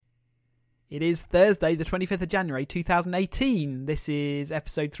It is Thursday, the 25th of January, 2018. This is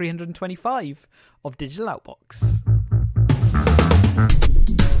episode 325 of Digital Outbox.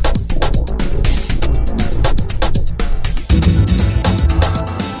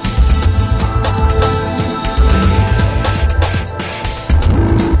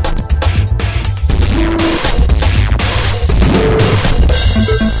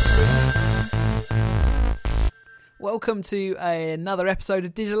 Welcome to another episode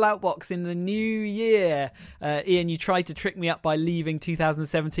of Digital Outbox in the new year. Ian, you tried to trick me up by leaving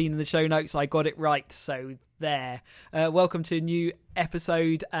 2017 in the show notes. I got it right, so there. Welcome to a new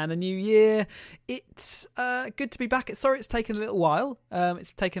episode and a new year. It's good to be back. Sorry it's taken a little while.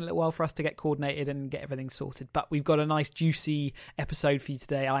 It's taken a little while for us to get coordinated and get everything sorted, but we've got a nice juicy episode for you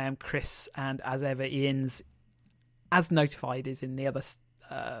today. I am Chris, and as ever, Ian's, as notified, is in the other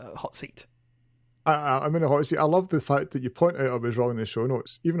hot seat. I'm in a hot seat. I love the fact that you point out I was wrong in the show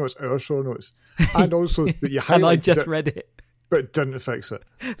notes, even though it's our show notes, and also that you highlighted and I just read it, but didn't fix it.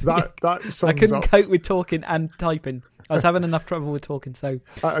 That sums I couldn't up. cope with talking and typing. I was having enough trouble with talking. So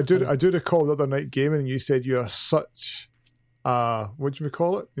I do recall the other night gaming, and you said you are such what do you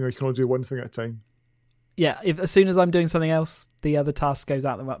call it? You know, you can only do one thing at a time. Yeah, as soon as I'm doing something else, the other task goes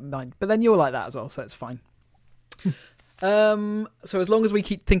out of my mind. But then you're like that as well, so it's fine. So as long as we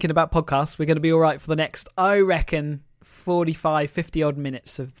keep thinking about podcasts, we're going to be all right for the next, I reckon, 45, 50 odd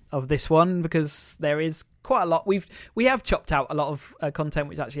minutes of this one, because there is quite a lot. We have chopped out a lot of content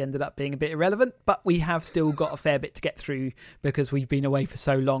which actually ended up being a bit irrelevant, but we have still got a fair bit to get through because we've been away for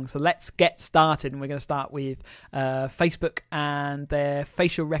so long. So let's get started, and we're going to start with Facebook and their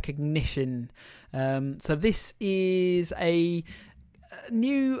facial recognition. So this is a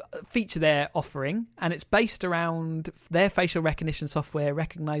new feature they're offering, and it's based around their facial recognition software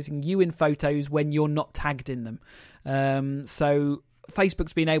recognizing you in photos when you're not tagged in them. So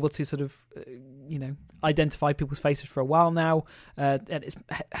Facebook's been able to sort of identify people's faces for a while now, and it's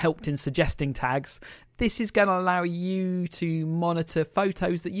helped in suggesting tags. This is going to allow you to monitor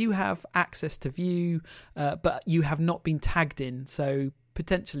photos that you have access to view, but you have not been tagged in. So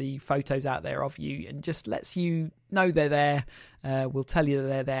potentially photos out there of you, and just lets you know they're there. We'll tell you that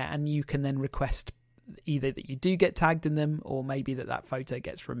they're there, and you can then request either that you do get tagged in them, or maybe that photo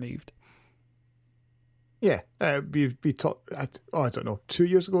gets removed. Yeah, we talked, I don't know, 2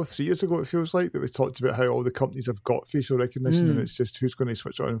 years ago, 3 years ago, it feels like, that we talked about how all the companies have got facial recognition, and it's just who's going to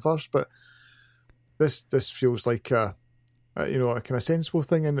switch it on first. But this feels like a kind of sensible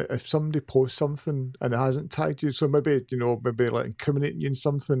thing. And if somebody posts something and it hasn't tagged you, so maybe like incriminating you in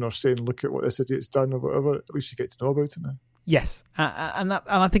something, or saying, look at what this idiot's done, or whatever, at least you get to know about it now. Yes, and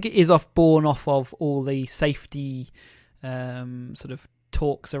I think it is born off of all the safety sort of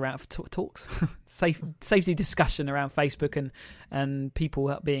talks around safety discussion around Facebook, and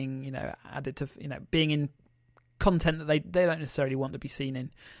people being added to being in content that they don't necessarily want to be seen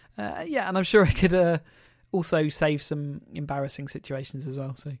in. And I'm sure it could also save some embarrassing situations as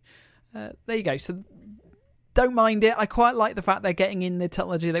well. So there you go. So don't mind it. I quite like the fact they're getting in the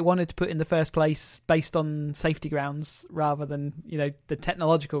technology they wanted to put in the first place based on safety grounds, rather than the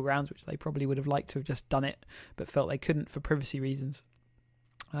technological grounds, which they probably would have liked to have just done it but felt they couldn't for privacy reasons.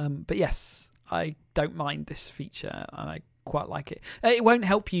 But yes, I don't mind this feature, and I quite like it. It won't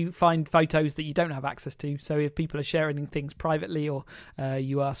help you find photos that you don't have access to. So if people are sharing things privately, or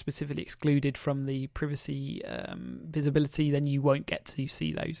you are specifically excluded from the privacy visibility, then you won't get to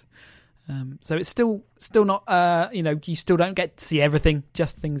see those. So it's still not, you still don't get to see everything,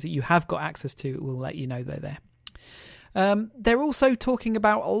 just things that you have got access to. It will let you know they're there. They're also talking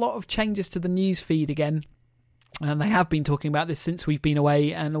about a lot of changes to the news feed again. And they have been talking about this since we've been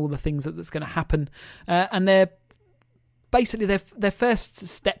away, and all the things that's going to happen. And they're basically their first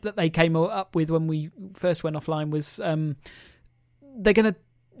step that they came up with when we first went offline was they're going to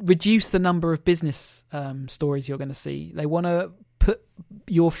reduce the number of business stories you're going to see. They want to put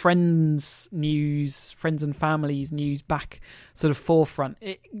your friends' news, friends and family's news back sort of forefront.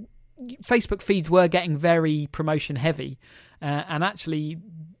 Facebook feeds were getting very promotion heavy, and actually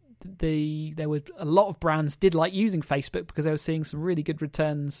there were a lot of brands did like using Facebook because they were seeing some really good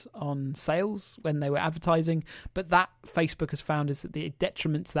returns on sales when they were advertising. But that Facebook has found is that the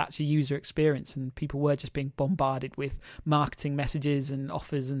detriment to the actual user experience, and people were just being bombarded with marketing messages and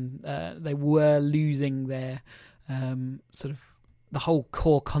offers, and they were losing their sort of the whole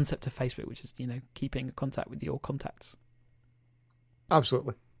core concept of Facebook, which is keeping contact with your contacts.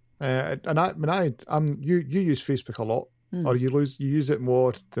 Absolutely. You use Facebook a lot. Or you use it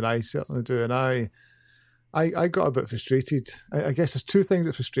more than I certainly do, and I got a bit frustrated. I guess there's two things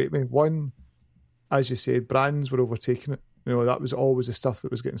that frustrate me. One, as you said, brands were overtaking it. That was always the stuff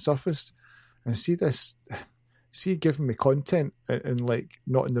that was getting surfaced. and see giving me content in like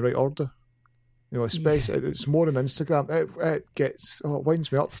not in the right order. You know, especially it's more on Instagram. It winds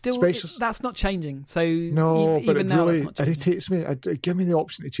me up. Still, that's not changing. So no, but even it now, really that's not irritates me. Give me the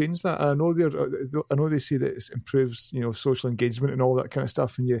option to change that. And I know they say that it improves, you know, social engagement and all that kind of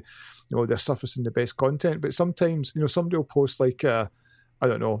stuff, and you know they're surfacing the best content. But sometimes, you know, somebody will post like I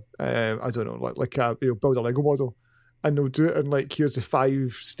don't know, like build a Lego model, and they'll do it in like, here's the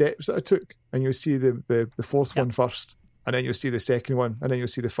 5 steps that I took, and you'll see the fourth one first, and then you'll see the second one, and then you'll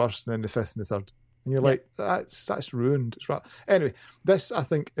see the first, and then the fifth and the third. And you're like, that's ruined. It's right. Anyway, this I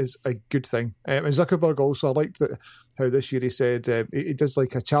think is a good thing. And Zuckerberg also, I liked how this year he said he does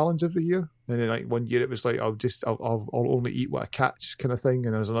like a challenge every year. And then like one year it was like I'll only eat what I catch kind of thing.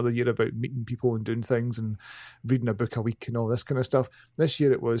 And there was another year about meeting people and doing things and reading a book a week and all this kind of stuff. This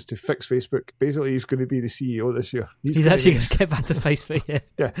year it was to fix Facebook. Basically, he's going to be the CEO this year. He's actually going to get back to Facebook.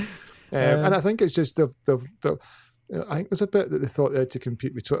 Yeah. And I think it's just I think there's a bit that they thought they had to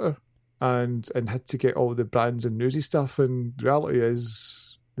compete with Twitter. And had to get all the brands and newsy stuff, and the reality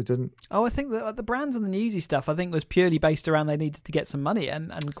is they didn't. Oh, I think the brands and the newsy stuff, I think, was purely based around they needed to get some money,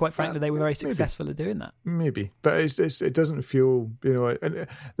 and quite frankly, they were very successful at doing that. Maybe, but it doesn't feel, you know. And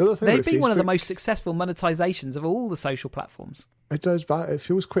the other thing, they've been one of the most successful monetizations of all the social platforms. It does, but it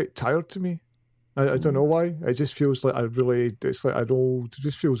feels quite tired to me. I don't know why. It just feels like it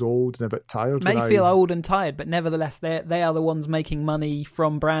just feels old and a bit tired. May feel old and tired, but nevertheless, they are the ones making money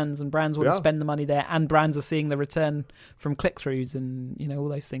from brands, and brands want to spend the money there, and brands are seeing the return from click-throughs and, you know, all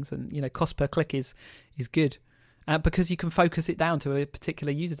those things. And, you know, cost per click is good because you can focus it down to a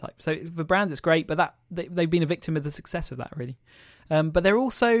particular user type. So for brands, it's great, but they've been a victim of the success of that, really. But they're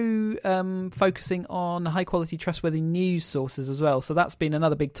also focusing on high-quality, trustworthy news sources as well. So that's been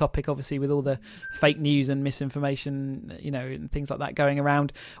another big topic, obviously, with all the fake news and misinformation, you know, and things like that going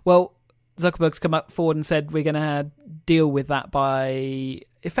around. Well, Zuckerberg's come up forward and said we're going to deal with that by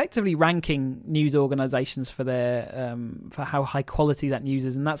effectively ranking news organisations for their for how high quality that news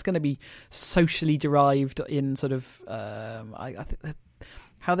is, and that's going to be socially derived in sort of I think.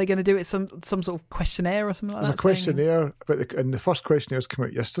 How are they going to do it? Some sort of questionnaire or something like that? There's a questionnaire, and the first questionnaires came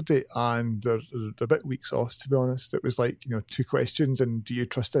out yesterday, and they're a bit weak sauce, to be honest. It was like, you know, 2 questions, and do you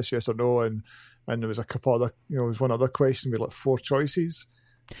trust this, yes or no? And there was a couple other, you know, there was one other question with like 4 choices.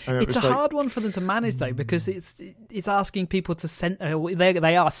 And it's a hard one for them to manage, though, because it's asking people to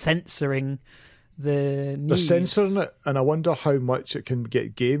they are censoring the news. They're censoring it, and I wonder how much it can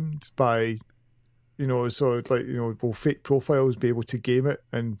get gamed by. You know, so like, you know, will fake profiles be able to game it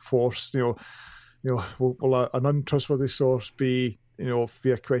and force, will an untrustworthy source be, you know,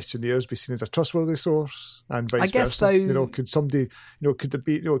 via questionnaires be seen as a trustworthy source, and vice versa? I guess, though, you know, could somebody, you know, could it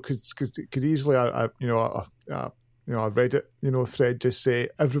be, you know, could easily a Reddit, you know, thread just say,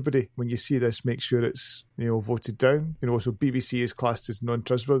 everybody, when you see this, make sure it's, you know, voted down. You know, so BBC is classed as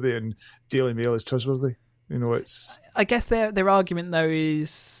non-trustworthy and Daily Mail is trustworthy. You know, it's. I guess their argument though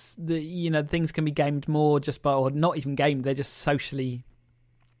is that, you know, things can be gamed more just by, or not even gamed. They're just socially.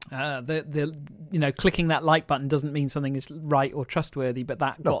 The you know, clicking that like button doesn't mean something is right or trustworthy, but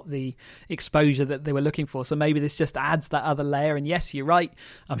that got the exposure that they were looking for. So maybe this just adds that other layer. And yes, you're right.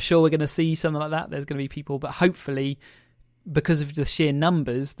 I'm sure we're going to see something like that. There's going to be people, but hopefully, because of the sheer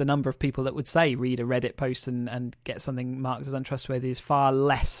numbers, the number of people that would say read a Reddit post and get something marked as untrustworthy is far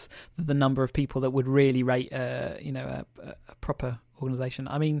less than the number of people that would really rate a proper organisation.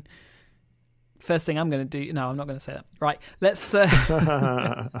 I mean, first thing I'm going to do... No, I'm not going to say that. Right, let's...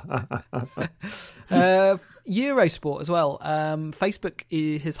 Eurosport as well.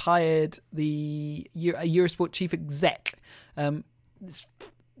 Facebook has hired the Eurosport chief exec.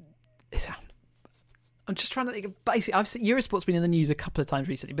 I'm just trying to think of, basically, I've seen Eurosport's been in the news a couple of times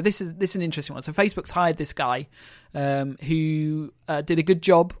recently, but this is an interesting one. So Facebook's hired this guy who did a good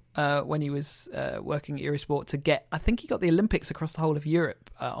job when he was working at Eurosport to get, I think he got the Olympics across the whole of Europe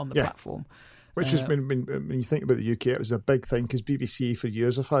on the platform. Which has been, when you think about the UK, it was a big thing because BBC for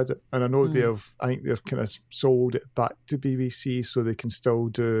years have had it. And I know I think they've kind of sold it back to BBC so they can still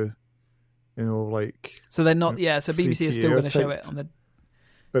do, you know, like... So they're not, so BBC is still going to show it on the...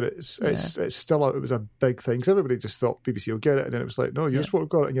 But it's still it was a big thing because everybody just thought BBC will get it, and then it was like, no, Eurosport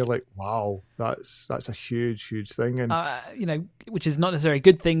got it, and you're like, wow, that's a huge thing, and you know, which is not necessarily a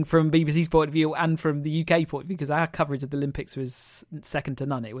good thing from BBC's point of view and from the UK point of view, because our coverage of the Olympics was second to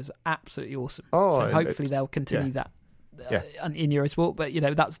none. It was absolutely awesome. So hopefully they'll continue that in Eurosport, but you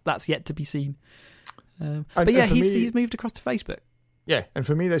know, that's yet to be seen. But yeah, he's moved across to Facebook. Yeah, and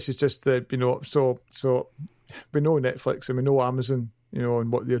for me, this is just the, you know, so we know Netflix and we know Amazon, you know,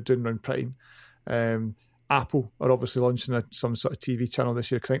 and what they're doing around Prime. And Apple are obviously launching some sort of TV channel this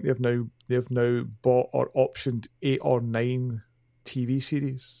year. 'Cause I think they've now bought or optioned 8 or 9 TV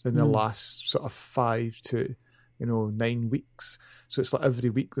series in the last sort of 5 to 9 weeks. So it's like every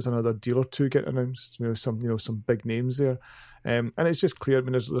week there's another deal or two getting announced. Some big names there, and it's just clear. I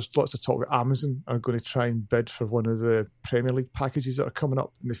mean, there's lots of talk that Amazon are going to try and bid for one of the Premier League packages that are coming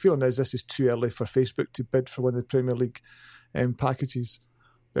up. And the feeling is this is too early for Facebook to bid for one of the Premier League packages.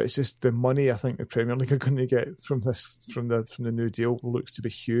 But it's just the money I think the Premier League are going to get from the new deal looks to be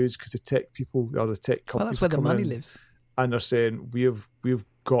huge, because the tech people or the tech companies. Well, that's where the money lives. And they're saying we've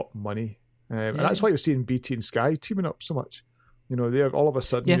got money, and that's why you're seeing BT and Sky teaming up so much. They're all of a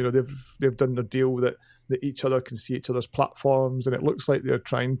sudden, they've done their deal that each other can see each other's platforms, and it looks like they're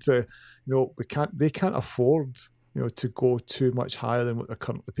trying to, they can't afford, to go too much higher than what they're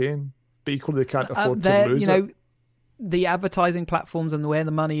currently paying, but equally they can't afford to lose it. The advertising platforms and where the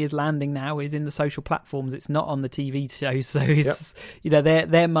money is landing now is in the social platforms. It's not on the TV shows. So it's,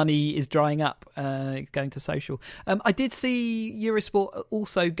 their money is drying up, going to social. I did see Eurosport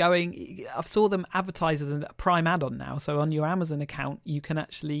also going. I saw them advertise as a Prime add-on now. So on your Amazon account, you can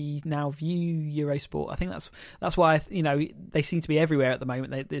actually now view Eurosport. I think that's why they seem to be everywhere at the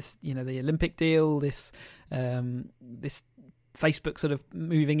moment. The Olympic deal, this Facebook sort of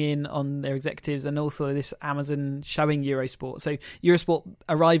moving in on their executives, and also this Amazon showing Eurosport. So Eurosport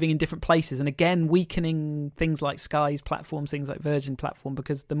arriving in different places, and again weakening things like Sky's platforms, things like Virgin platform,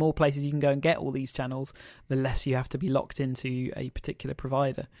 because the more places you can go and get all these channels, the less you have to be locked into a particular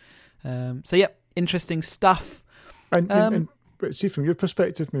provider. Interesting stuff. And see, from your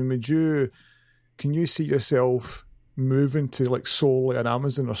perspective, I mean, can you see yourself moving to like solely an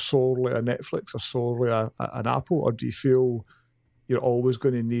Amazon or solely a Netflix or solely an Apple, or do you feel you're always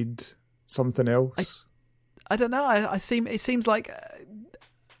going to need something else? I don't know. It seems like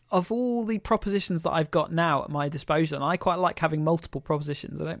of all the propositions that I've got now at my disposal, and I quite like having multiple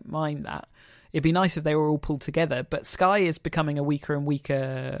propositions. I don't mind that. It'd be nice if they were all pulled together, but Sky is becoming a weaker and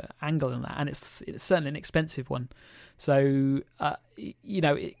weaker angle in that, and it's certainly an expensive one. So,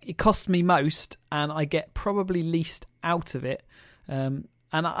 it costs me most, and I get probably least out of it. And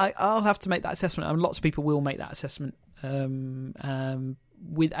I'll have to make that assessment, and lots of people will make that assessment. And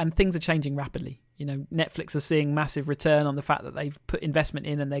things are changing rapidly. Netflix are seeing massive return on the fact that they've put investment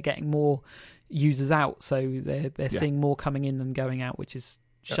in, and they're getting more users out. So they're seeing more coming in than going out, which is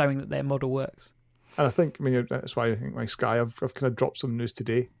showing that their model works. And I think, that's why I think like Sky, I've kind of dropped some news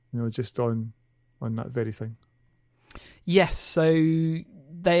today, just on that very thing. Yes, so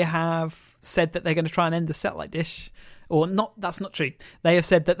they have said that they're going to try and end the satellite dish. Or not, that's not true. They have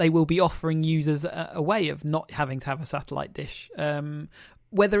said that they will be offering users a way of not having to have a satellite dish.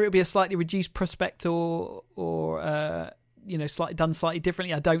 Whether it be a slightly reduced prospect or slightly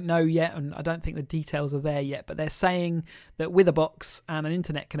differently, I don't know yet, and I don't think the details are there yet. But they're saying that with a box and an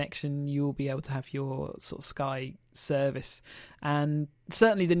internet connection, you will be able to have your sort of Sky service. And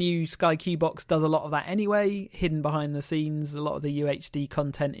certainly the new Sky Q box does a lot of that anyway, hidden behind the scenes. A lot of the UHD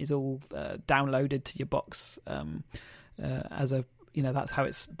content is all downloaded to your box. That's how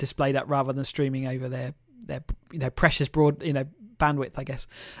it's displayed at, rather than streaming over their precious broad bandwidth, I guess.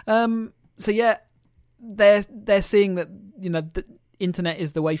 They're seeing that the internet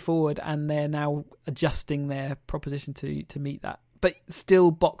is the way forward, and they're now adjusting their proposition to meet that, but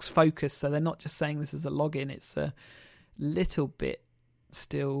still box focused. So they're not just saying this is a login; it's a little bit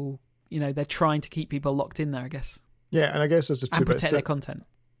still. They're trying to keep people locked in there, I guess. Yeah, and I guess there's and protect their content.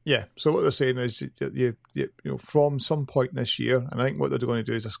 Yeah, so what they're saying is, you from some point this year, and I think what they're going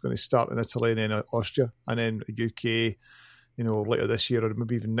to do is it's going to start in Italy and then Austria and then UK, later this year or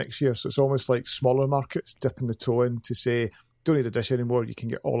maybe even next year. So it's almost like smaller markets dipping the toe in to say, don't need a dish anymore, you can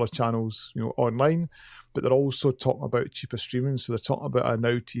get all our channels, online. But they're also talking about cheaper streaming, so they're talking about a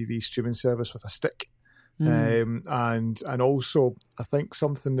Now TV streaming service with a stick. And also I think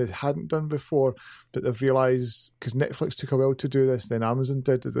something they hadn't done before, but they've realised, because Netflix took a while to do this, then Amazon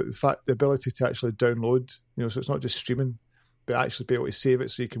did, but the ability to actually download, so it's not just streaming, but actually be able to save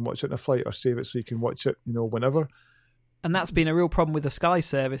it so you can watch it in a flight, or save it so you can watch it, whenever. And that's been a real problem with the Sky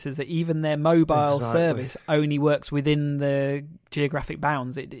service, is that even their mobile service only works within the geographic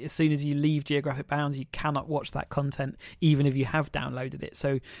bounds. As soon as you leave geographic bounds, you cannot watch that content, even if you have downloaded it. So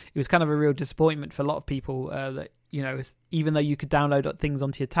it was kind of a real disappointment for a lot of people that, even though you could download things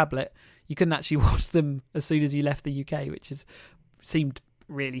onto your tablet, you couldn't actually watch them as soon as you left the UK, which seemed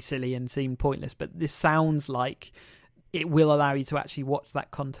really silly and seemed pointless. But this sounds like it will allow you to actually watch that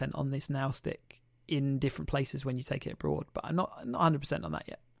content on this Now Stick in different places when you take it abroad, but I'm not 100% on that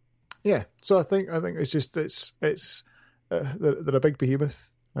yet. Yeah, so I think it's just they're a big behemoth,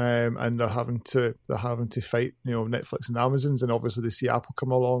 and they're having to fight, Netflix and Amazon's, and obviously they see Apple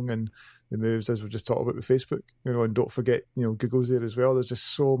come along and the moves, as we've just talked about with Facebook, and don't forget, Google's there as well. There's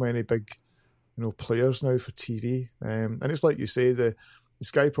just so many big, players now for TV, and it's like you say, the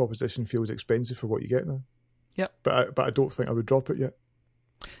Sky proposition feels expensive for what you get now. Yep. But I don't think I would drop it yet.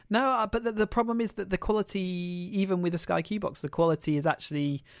 No, but the problem is that the quality, even with the Sky Q Box, the quality is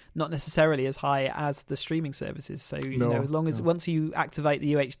actually not necessarily as high as the streaming services. So as long as once you activate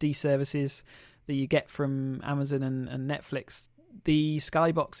the UHD services that you get from Amazon and Netflix, the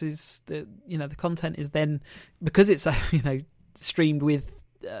Sky Box is the content is then, because it's streamed with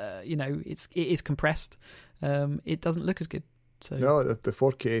it is compressed. It doesn't look as good. So no, the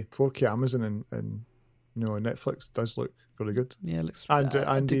 4K Amazon and Netflix does look really good. Yeah, it looks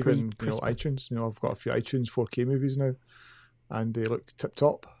and even crisper. iTunes. I've got a few iTunes 4K movies now, and they look tip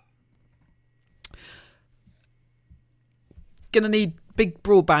top. Gonna need big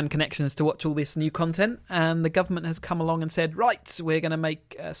broadband connections to watch all this new content, and the government has come along and said, right, we're going to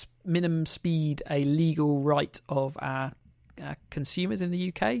make minimum speed a legal right of our consumers in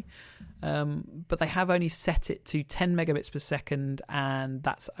the UK, but they have only set it to 10 megabits per second, and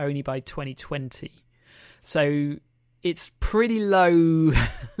that's only by 2020. So it's pretty low.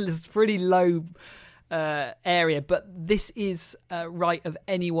 It's pretty low area, but this is a right of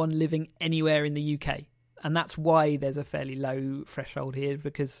anyone living anywhere in the UK, and that's why there's a fairly low threshold here,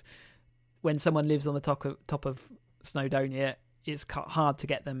 because when someone lives on the top of Snowdonia, it's hard to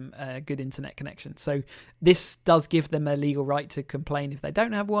get them a good internet connection. So this does give them a legal right to complain if they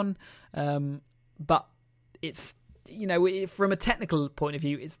don't have one, but it's from a technical point of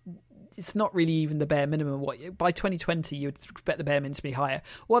view, it's not really even the bare minimum. By 2020 you would expect the bare minimum to be higher.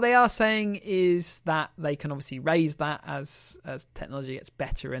 What they are saying is that they can obviously raise that as technology gets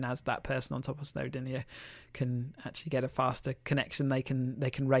better, and as that person on top of Snowdonia can actually get a faster connection, they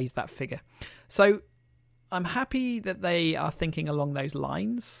can raise that figure. So I'm happy that they are thinking along those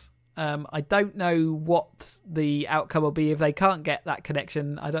lines. I don't know what the outcome will be if they can't get that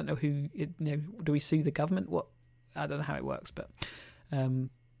connection. I don't know who. Do we sue the government? I don't know how it works, but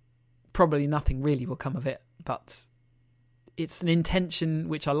probably nothing really will come of it. But it's an intention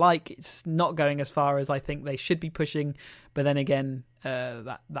which I like. It's not going as far as I think they should be pushing, but then again,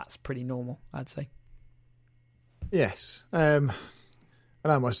 that's pretty normal, I'd say. Yes, and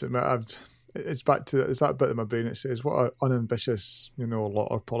I must admit, it's back to it's that bit of my brain. It says what unambitious, a lot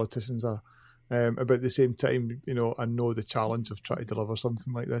of politicians are. About the same time, I know the challenge of trying to deliver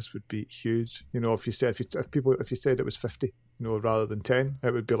something like this would be huge. If you said it was 50, rather than 10,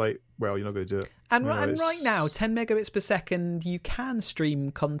 it would be like, well, you're not going to do it. And right now, 10 megabits per second, you can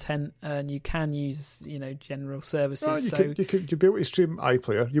stream content and you can use, general services. Well, you'd be able to stream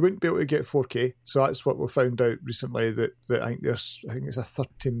iPlayer. You wouldn't be able to get 4K. So that's what we found out recently. That I think it's a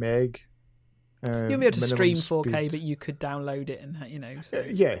 30 meg. You won't be able to stream 4K, speed. but you could download it and So.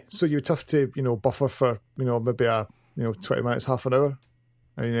 Yeah, so you'd have to buffer for maybe a 20 minutes, half an hour,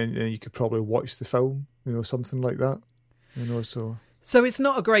 and then you could probably watch the film, something like that. So it's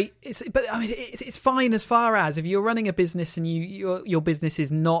not a great. But I mean, it's fine as far as if you're running a business and your business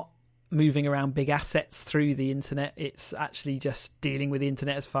is not moving around big assets through the internet. It's actually just dealing with the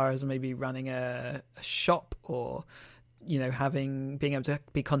internet as far as maybe running a shop or being able to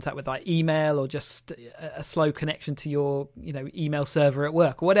be in contact with like email, or just a slow connection to your email server at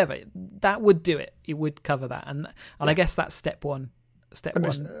work or whatever. That would do it. It would cover that, and I guess that's step one. It's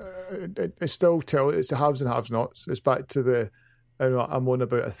still it's the haves and have-nots. It's back to I'm on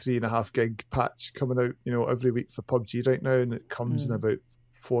about a 3.5 gig patch coming out every week for PUBG right now, and it comes in about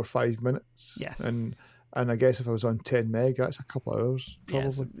 4 or 5 minutes. Yes. And I guess if I was on 10 meg, that's a couple of hours,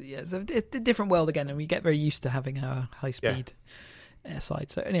 probably. It's a different world again, and we get very used to having our high-speed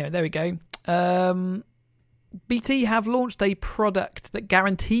side. So anyway, there we go. BT have launched a product that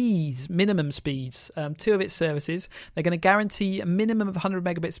guarantees minimum speeds. 2 of its services, they're going to guarantee a minimum of 100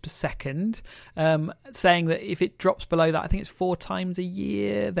 megabits per second, saying that if it drops below that, I think it's 4 times a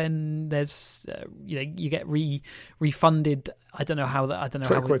year, then there's you get refunded. I don't know how that. I don't know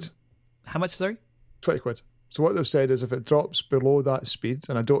 20 quid. How much? Sorry. 20 quid. So what they've said is if it drops below that speed,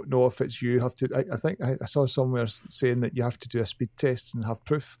 and I don't know if it's you have to, I think I saw somewhere saying that you have to do a speed test and have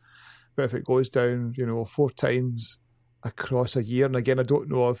proof, but if it goes down, 4 times across a year, and again, I don't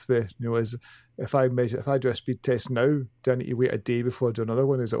know if if I do a speed test now, do I need to wait a day before I do another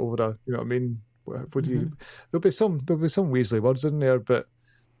one? Is it over a, you know what I mean? What do you, there'll be some Weasley words in there, but,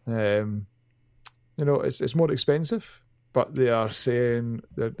 it's more expensive. but they are saying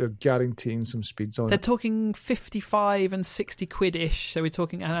they're guaranteeing some speeds on They're it. talking 55 and 60 quid-ish. So we're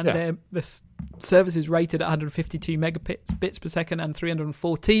talking, and Yeah. the service is rated at 152 megabits per second and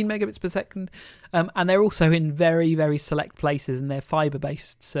 314 megabits per second. And they're also in very, very select places, and they're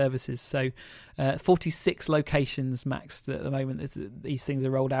fibre-based services. So 46 locations maxed at the moment that these things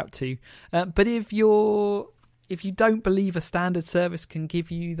are rolled out to. But if you don't believe a standard service can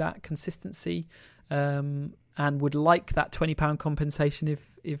give you that consistency, and would like that £20 compensation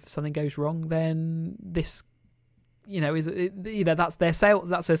if something goes wrong, then this, that's their sales.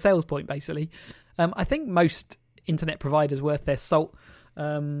 That's their sales point, basically. I think most internet providers worth their salt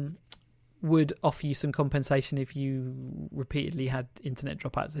would offer you some compensation if you repeatedly had internet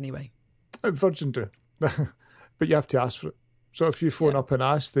dropouts anyway. Virgin do, but you have to ask for it. So if you phone up and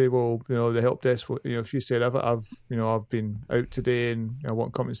ask, they will, the help desk will, if you say I've been out today and I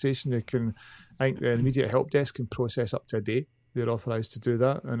want compensation, they can. I think the immediate help desk can process up to a day. They're authorised to do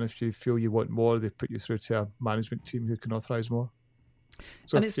that, and if you feel you want more, they put you through to a management team who can authorise more.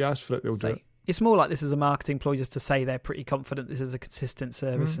 So if you ask for it, they'll do it. It's more like this is a marketing ploy just to say they're pretty confident this is a consistent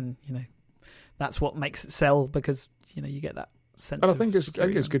service, and that's what makes it sell, because you get that sense. And I think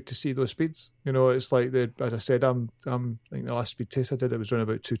it's good to see those speeds. It's like as I said, I think the last speed test I did, it was around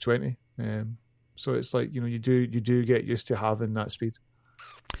about 220. So it's like you do get used to having that speed.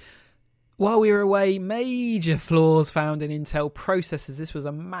 While we were away, major flaws found in Intel processors. This was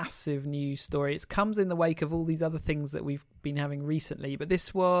a massive news story. It comes in the wake of all these other things that we've been having recently. But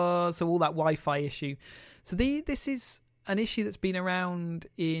this was all that Wi-Fi issue. So this is an issue that's been around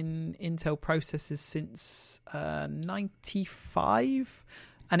in Intel processors since 95.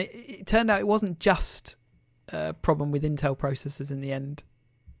 And it turned out it wasn't just a problem with Intel processors in the end.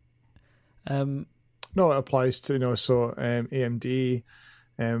 No, it applies to, AMD...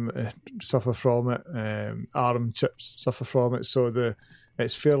 suffer from it. ARM chips suffer from it. So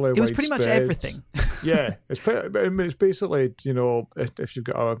it's fairly widespread. It was pretty much everything. Yeah, it's basically if you've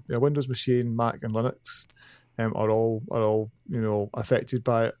got a Windows machine, Mac and Linux, are all affected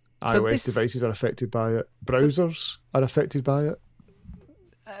by it. So iOS devices are affected by it. Browsers are affected by it.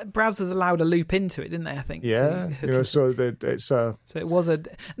 Browsers allowed a loop into it, didn't they? I think. Yeah, so it was a.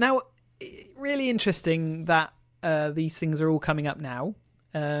 Now, really interesting that these things are all coming up now.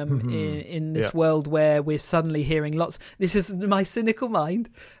 In this world where we're suddenly hearing lots. This is my cynical mind,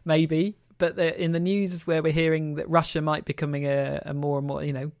 maybe, but in the news where we're hearing that Russia might be becoming a more and more,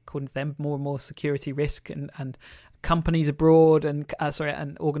 according to them, more and more security risk, and companies abroad and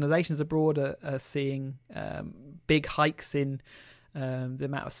organisations abroad are seeing big hikes in the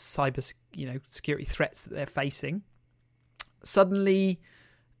amount of cyber security threats that they're facing. Suddenly,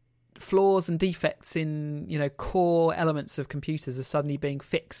 flaws and defects in core elements of computers are suddenly being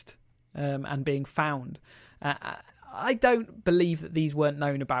fixed and being found. I don't believe that these weren't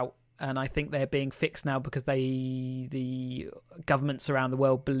known about, and I think they're being fixed now because the governments around the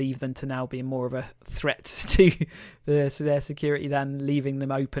world believe them to now be more of a threat to their security than leaving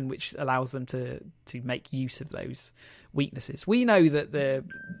them open, which allows them to make use of those weaknesses. We know that the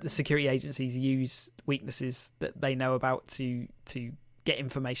security agencies use weaknesses that they know about to get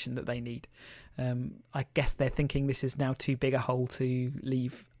information that they need. I guess they're thinking this is now too big a hole to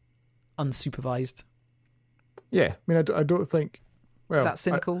leave unsupervised. Yeah, I mean, I don't think. Well, is that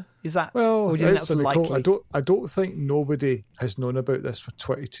cynical? Is that well? Or do you think that's cynical. likely? I don't think nobody has known about this for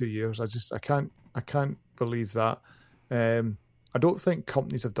 22 years. I can't believe that. I don't think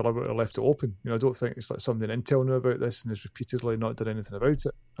companies have deliberately left it open. I don't think it's like something Intel knew about this and has repeatedly not done anything about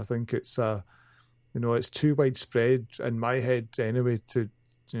it. I think it's it's too widespread in my head anyway to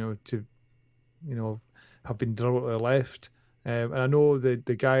have been deliberately left. And I know the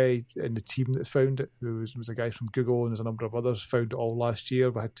guy in the team that found it, who was a guy from Google, and there's a number of others, found it all last year.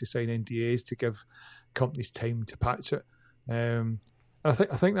 We had to sign NDAs to give companies time to patch it. And I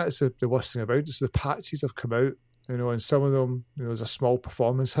think that's the worst thing about it. So the patches have come out, and some of them, there's a small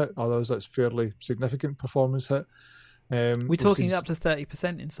performance hit. Others, that's fairly significant performance hit. We're talking up to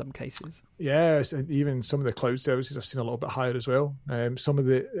 30% in some cases. Yeah, and even some of the cloud services I've seen a little bit higher as well. Some of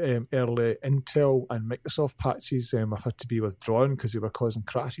the early Intel and Microsoft patches have had to be withdrawn because they were causing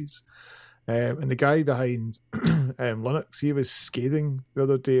crashes. And the guy behind Linux, he was scathing the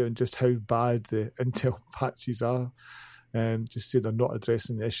other day on just how bad the Intel patches are. Just saying they're not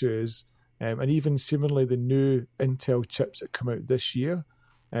addressing the issues. And even similarly, the new Intel chips that come out this year,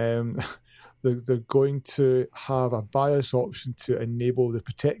 they're going to have a BIOS option to enable the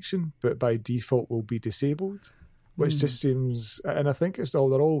protection, but by default will be disabled, which just seems. And I think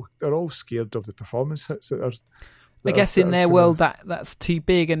they're all scared of the performance hits that I guess in their world that's too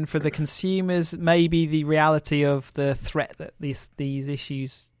big, and for the consumers, maybe the reality of the threat that these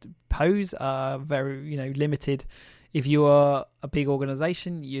issues pose are very limited. If you are a big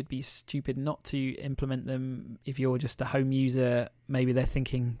organisation, you'd be stupid not to implement them. If you're just a home user, maybe they're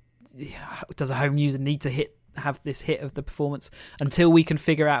thinking, does a home user need to have this hit of the performance? Until we can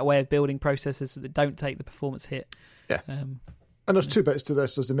figure out a way of building processes that don't take the performance hit. Yeah. And there's two bits to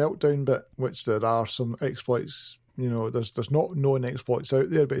this. There's the meltdown bit, which there are some exploits. There's not known exploits out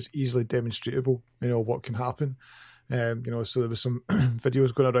there, but it's easily demonstrable, what can happen. So there was some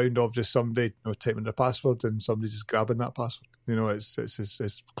videos going around of just somebody typing their password and somebody just grabbing that password. It's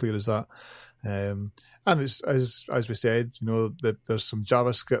as clear as that. And it's as we said, there's some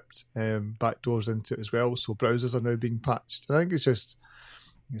JavaScript backdoors into it as well. So browsers are now being patched. And I think it's just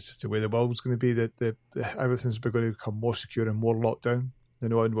the way the world's going to be. That everything's going to become more secure and more locked down.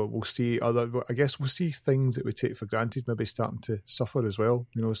 And we'll see we'll see things that we take for granted maybe starting to suffer as well.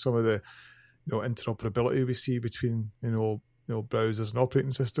 Some of the interoperability we see between browsers and operating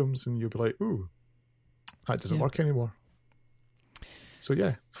systems, and you'll be like, ooh, that doesn't work anymore. So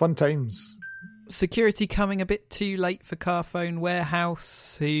yeah, fun times. Security coming a bit too late for Carphone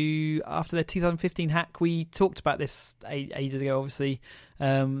Warehouse, who after their 2015 hack, we talked about this ages ago. Obviously,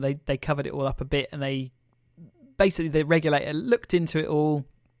 they covered it all up a bit, and the regulator looked into it all,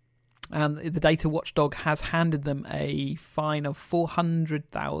 and the data watchdog has handed them a fine of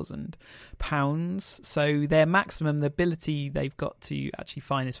 £400,000. So their maximum, the ability they've got to actually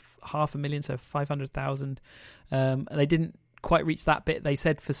fine is $500,000, so 500,000. And they didn't quite reach that bit. They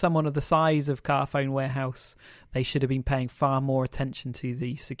said for someone of the size of Carphone Warehouse, they should have been paying far more attention to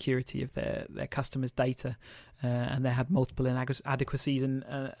the security of their customers' data, and they had multiple inadequacies,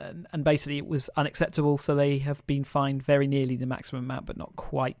 and basically it was unacceptable. So they have been fined very nearly the maximum amount, but not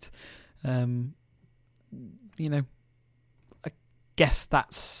quite. I guess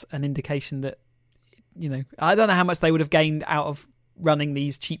that's an indication that I don't know how much they would have gained out of running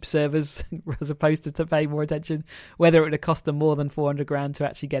these cheap servers as opposed to pay more attention. Whether it would have cost them more than $400,000 to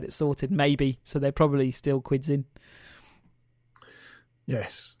actually get it sorted, maybe. So they're probably still quids in.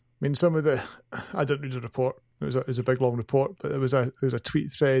 Yes, I mean some of I didn't read the report. It was a big long report, but there was a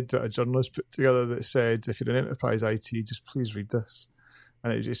tweet thread that a journalist put together that said, if you're in enterprise IT, just please read this,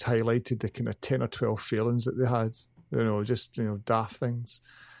 and it just highlighted the kind of 10 or 12 failings that they had. Daft things,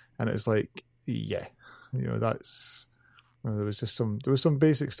 and it's like, yeah, that's. There was some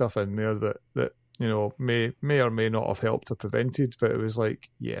basic stuff in there that may or may not have helped or prevented, but it was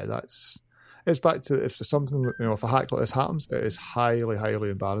like, yeah, it's back to, if there's something, if a hack like this happens, it is highly, highly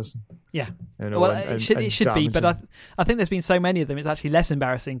embarrassing. Yeah, it should be, but I think there's been so many of them, it's actually less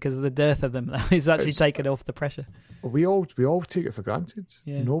embarrassing because of the dearth of them. It's actually taken off the pressure. We all take it for granted.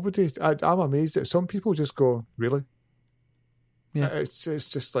 Yeah. Nobody. I'm amazed that some people just go, really. Yeah, it's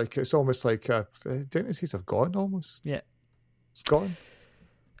just like, it's almost like identities have gone almost. Yeah. It's gone.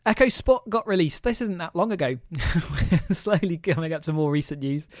 Echo Spot got released. This isn't that long ago. We're slowly coming up to more recent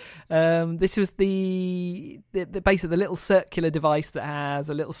news. This was the base of the little circular device that has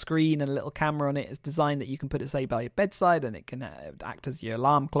a little screen and a little camera on it. It's designed that you can put it, say, by your bedside, and it can act as your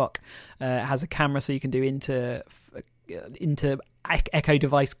alarm clock. It has a camera so you can do into Echo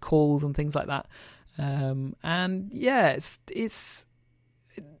device calls and things like that. And yeah, it's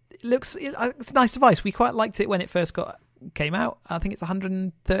a nice device. We quite liked it when it first came out. I think it's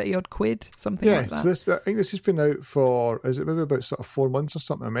 130 odd quid, something like that. So I think this has been out for, is it maybe about sort of 4 months or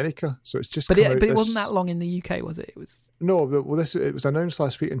something in America? So it's just but it wasn't that long in the UK, was it? It was it was announced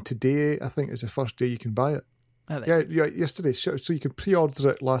last week, and today I think is the first day you can buy it. Yesterday. So you can pre-order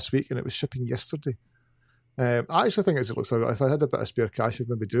it last week, and it was shipping yesterday. I actually think it looks like, if I had a bit of spare cash, I'd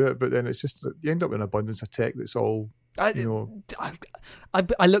maybe do it. But then it's just that you end up with an abundance of tech that's all. I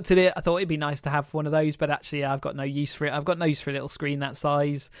looked at it. I thought it'd be nice to have one of those, but actually, I've got no use for it. I've got no use for a little screen that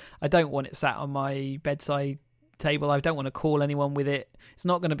size. I don't want it sat on my bedside table. I don't want to call anyone with it. It's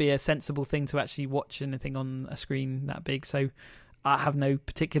not going to be a sensible thing to actually watch anything on a screen that big. So I have no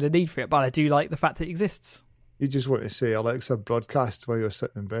particular need for it, but I do like the fact that it exists. You just want to say, Alexa, broadcast while you're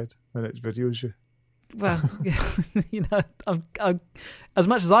sitting in bed, and it videos you. Well, I'm, as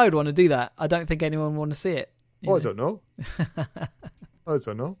much as I would want to do that, I don't think anyone would want to see it. I don't know.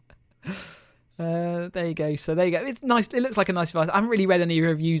 There you go. So there you go. It's nice. It looks like a nice device. I haven't really read any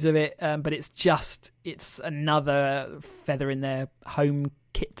reviews of it, but it's another feather in their home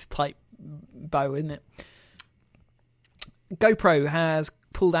kit type bow, isn't it? GoPro has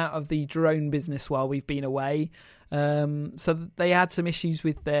pulled out of the drone business while we've been away. So they had some issues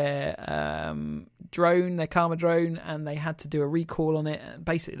with their drone, their Karma drone, and they had to do a recall on it. And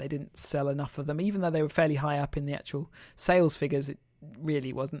basically, they didn't sell enough of them, even though they were fairly high up in the actual sales figures. It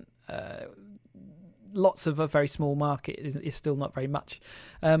really wasn't. Lots of a very small market is still not very much.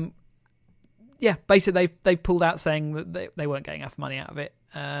 Basically they've pulled out, saying that they weren't getting enough money out of it,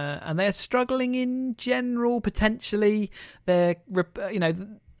 and they're struggling in general. Potentially, they're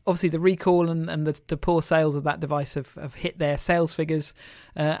obviously the recall and the poor sales of that device have hit their sales figures,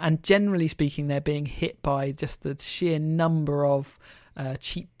 and generally speaking, they're being hit by just the sheer number of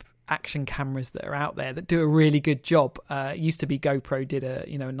cheap action cameras that are out there that do a really good job. It used to be GoPro did a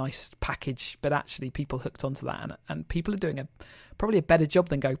nice package, but actually people hooked onto that, and people are doing probably a better job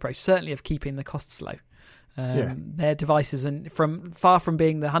than GoPro, certainly of keeping the costs low. Their devices, and far from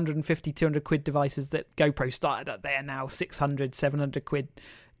being the 150, 200 quid devices that GoPro started at, they're now 600, 700 quid.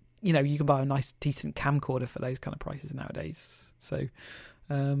 You can buy a nice decent camcorder for those kind of prices nowadays. So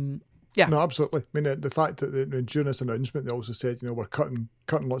no, absolutely. I mean, the fact that during this announcement, they also said, we're cutting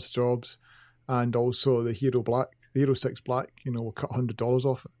lots of jobs, and also the Hero 6 Black, we'll cut $100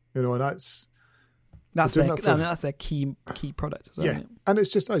 off it. And that's their key product as well. Yeah, and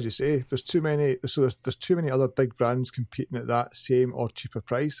it's just, as you say, there's too many. So there's too many other big brands competing at that same or cheaper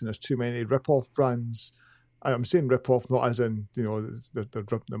price, and there's too many rip-off brands. I'm saying rip-off not as in they're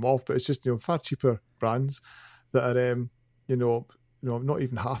ripping them off, but it's just far cheaper brands that are not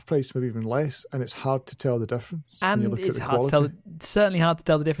even half price, maybe even less, and it's hard to tell the difference. And it's certainly hard to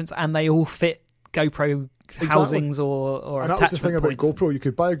tell the difference, and they all fit GoPro housings or and attachment that was the thing points. About GoPro. You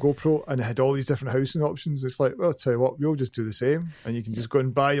could buy a GoPro and it had all these different housing options. It's like, well, I'll tell you what, we'll just do the same, and you can just go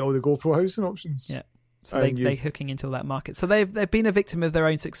and buy all the GoPro housing options. Yeah. So they're hooking into all that market. So they've been a victim of their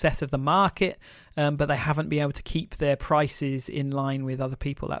own success of the market, but they haven't been able to keep their prices in line with other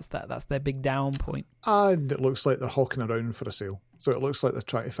people. That's their big down point. And it looks like they're hawking around for a sale. So it looks like they're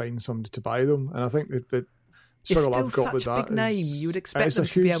trying to find somebody to buy them. And I think the struggle I've got with that is... It's still such a big name. You would expect them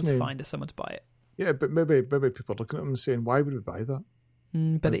to be able to find someone to buy it. Yeah, but maybe people are looking at them and saying, why would we buy that?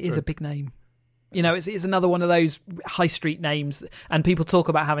 But it is a big name. It's another one of those high street names, and people talk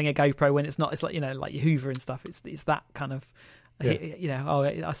about having a GoPro when it's not. It's like like your Hoover and stuff. It's that kind of, oh,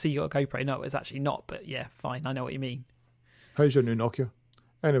 I see you got a GoPro. No, it's actually not. But yeah, fine, I know what you mean. How's your new Nokia?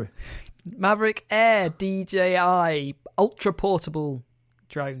 Anyway, Mavic Air DJI ultra portable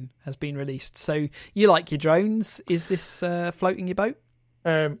drone has been released. So you like your drones? Is this floating your boat?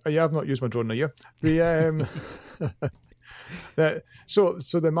 I've not used my drone in a year. So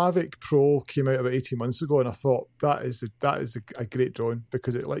the Mavic Pro came out about 18 months ago, and I thought that is a great drone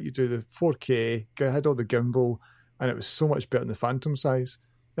because it let you do the 4K, had all the gimbal, and it was so much better than the Phantom size.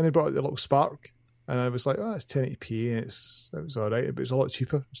 Then they brought out the little Spark, and I was like, oh, it's 1080p, and it was all right, but it's a lot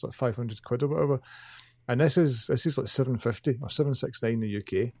cheaper. It's like 500 quid or whatever. And this is like 750 or 769 in the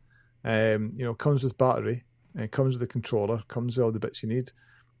UK. Comes with battery, and it comes with a controller, comes with all the bits you need.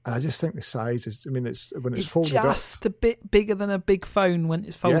 And I just think the size is, it's folded up. It's just a bit bigger than a big phone when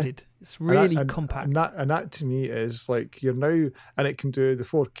it's folded. Yeah. It's really compact. And that to me is like, you're now, and it can do the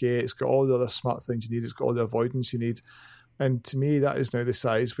 4K, it's got all the other smart things you need, it's got all the avoidance you need. And to me, that is now the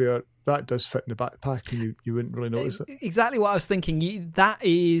size where that does fit in the backpack, and you wouldn't really notice it. Exactly what I was thinking. That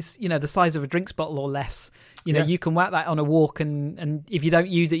is, the size of a drinks bottle or less. You can whack that on a walk, and if you don't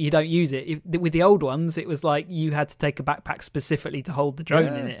use it, you don't use it. With the old ones, it was like you had to take a backpack specifically to hold the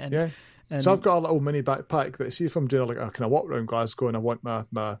drone in it. And so I've got a little mini backpack that, see if I'm doing like a kind of walk around Glasgow and I want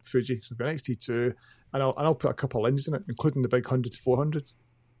my Fuji, so I've got an X-T2, and I'll put a couple of lenses in it, including the big 100 to 400.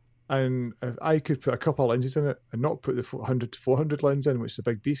 And if I could put a couple of lenses in it and not put the 100 to 400 lens in, which is a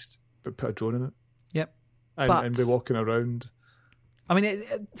big beast, but put a drone in it. Yep. And be walking around. I mean,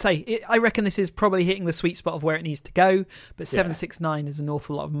 I reckon this is probably hitting the sweet spot of where it needs to go, but 769 is an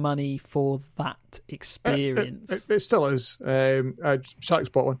awful lot of money for that experience. It still is. Shaq's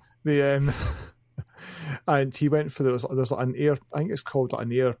bought one. And he went for there's like an Air, I think it's called like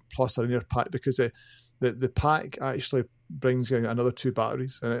an Air Plus or an Air Pack, because the pack actually brings in another 2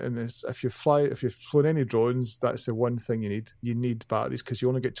 batteries, and if you've flown any drones, that's the one thing you need batteries, because you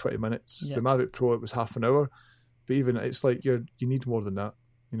only get 20 minutes. The Mavic Pro, it was half an hour, but even it's like you need more than that.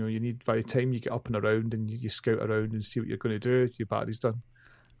 You need, by the time you get up and around and you scout around and see what you're going to do, your battery's done.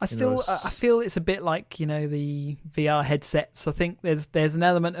 I feel it's a bit like the VR headsets. I think there's an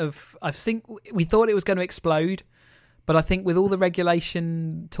element of, we thought it was going to explode, but I think with all the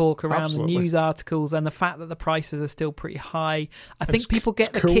regulation talk around the news articles and the fact that the prices are still pretty high, I think people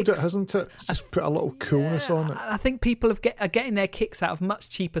get the kicks. It, hasn't it? It's just put a little coolness on it. I think people are getting their kicks out of much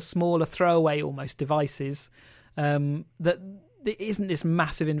cheaper, smaller, throwaway almost devices. That it isn't this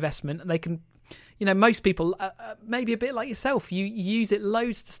massive investment, and they can most people, maybe a bit like yourself, you use it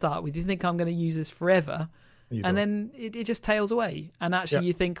loads to start with. You think I'm going to use this forever. And then it just tails away. And actually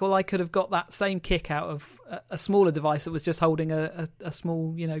you think, well, I could have got that same kick out of a smaller device that was just holding a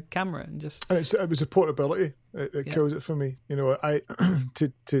small, camera and just... And it was the portability that kills it for me. I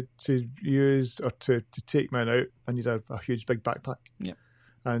to use or to take mine out, I need a huge big backpack. Yeah.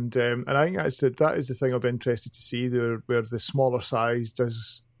 And I think that is the thing I'll be interested to see there, where the smaller size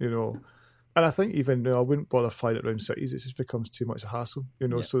does, and I think even I wouldn't bother flying it around cities. It just becomes too much a hassle,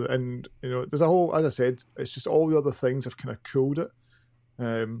 So there's a whole, as I said, it's just all the other things have kind of cooled it.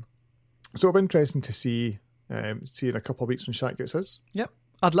 So it'll be interesting to see in a couple of weeks when Shaq gets his. Yep,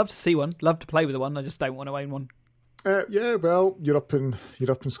 I'd love to see one. Love to play with one. I just don't want to own one. Yeah, well, you're up in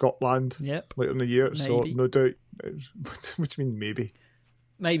Scotland. Yep. Later in the year, maybe. So no doubt. What do you mean maybe?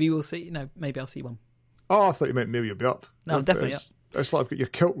 Maybe we'll see. No, maybe I'll see one. Oh, I thought you meant maybe you'll be up. No, I'm definitely up. It's like I've got your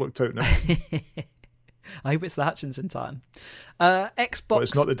kilt looked out now. I hope it's the Hutchinson time. Xbox. Well,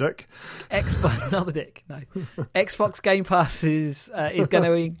 it's not the dick. Xbox, not the dick. No. Xbox Game Pass is going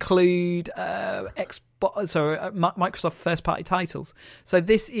to include Microsoft first-party titles. So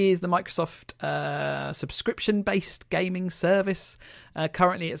this is the Microsoft subscription-based gaming service.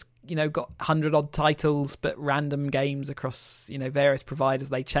 Currently, it's got 100 odd titles, but random games across various providers.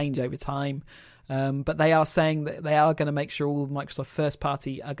 They change over time. But they are saying that they are going to make sure all Microsoft first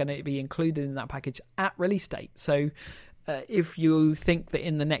party are going to be included in that package at release date. So if you think that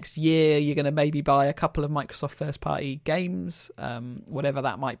in the next year you're going to maybe buy a couple of Microsoft first party games, whatever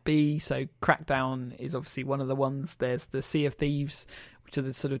that might be. So Crackdown is obviously one of the ones. There's the Sea of Thieves, which are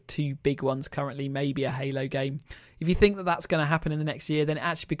the sort of two big ones currently, maybe a Halo game. If you think that that's going to happen in the next year, then it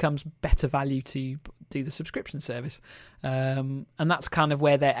actually becomes better value to do the subscription service. And that's kind of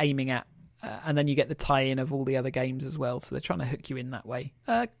where they're aiming at. And then you get the tie-in of all the other games as well. So they're trying to hook you in that way.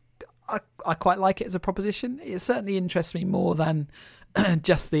 I quite like it as a proposition. It certainly interests me more than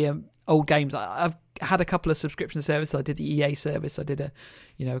just the old games. I've had a couple of subscription services. I did the EA service. I did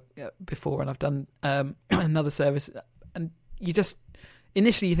before, and I've done another service. And you just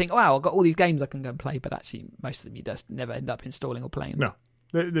initially you think, wow, I've got all these games I can go and play, but actually most of them you just never end up installing or playing. No.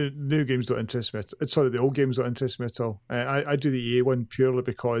 The new games don't interest me. Sorry, the old games don't interest me at all. I do the EA one purely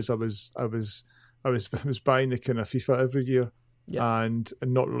because I was buying the kind of FIFA every year, and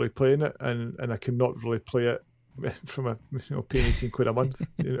not really playing it, and I cannot really play it from paying £18 a month,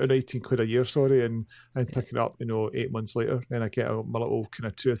 £18 a year, sorry, and picking it up 8 months later, and I get my little kind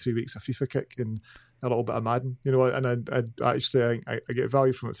of 2 or 3 weeks of FIFA kick and a little bit of Madden, and I actually I get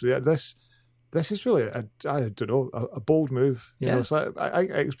value from it for that. This is really, a bold move. So I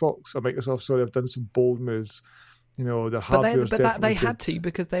Xbox or Microsoft, sorry, have done some bold moves. Their hardware. But they had to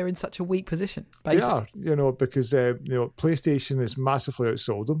because they're in such a weak position. Basically. They are, because PlayStation has massively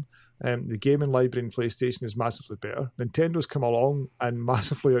outsold them. The gaming library in PlayStation is massively better. Nintendo's come along and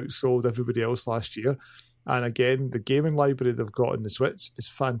massively outsold everybody else last year. And again, the gaming library they've got in the Switch is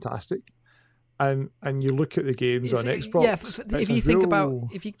fantastic. And you look at the games on Xbox. Yeah, if you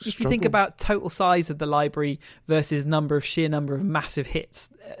think about total size of the library versus sheer number of massive hits,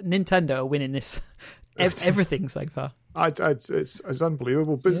 Nintendo are winning this everything so far. It's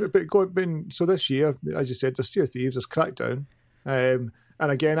unbelievable. But so this year, as you said, there's Sea of Thieves, there's Crackdown. And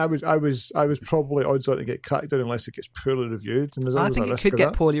again, I was probably odds on to get Crackdown unless it gets poorly reviewed. And I think it could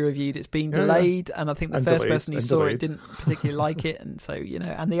get poorly reviewed. It's been delayed, and I think the first person who saw it didn't particularly like it, and so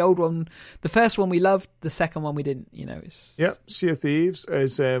and the old one, the first one we loved, the second one we didn't. Sea of Thieves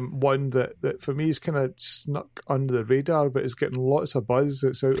is one that for me is kind of snuck under the radar, but is getting lots of buzz.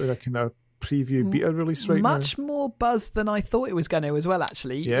 It's out in a kind of preview beta release right now. Much more buzz than I thought it was going to as well.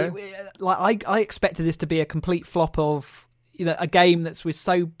 Actually, yeah. I expected this to be a complete flop of. A game that's with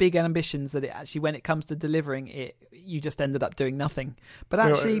so big ambitions that it actually, when it comes to delivering it, you just ended up doing nothing. But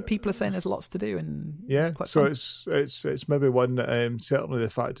actually, people are saying there's lots to do, and it's quite fun. It's maybe one that certainly the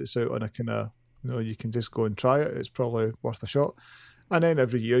fact it's out on a kind of you can just go and try it. It's probably worth a shot. And then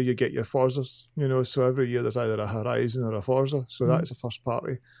every year you get your Forzas, so every year there's either a Horizon or a Forza, so that is a first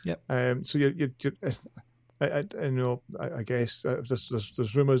party. Yep. So I guess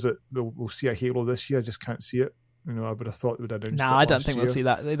there's rumours that we'll see a Halo this year. I just can't see it. I would have thought they would have announced it. No, I don't think we'll see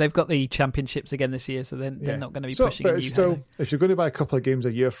that. They've got the championships again this year, so they're not going to be pushing a new Halo. If you're going to buy a couple of games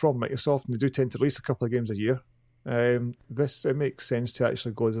a year from Microsoft, and they do tend to release a couple of games a year, it makes sense to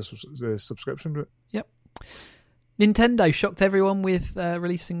actually go the subscription route. Yep. Nintendo shocked everyone with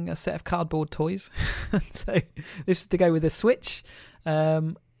releasing a set of cardboard toys. So this is to go with the Switch.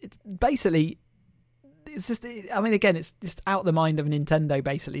 It's basically, it's just, again, it's just out the mind of Nintendo,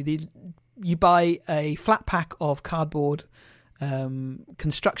 basically. You buy a flat pack of cardboard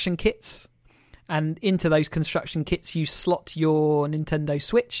construction kits, And into those construction kits, you slot your Nintendo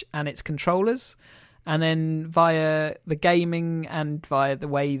Switch and its controllers. And then via the gaming and via the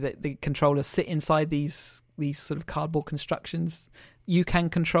way that the controllers sit inside these sort of cardboard constructions, you can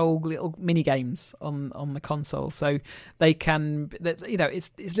control little mini games on the console. So they can,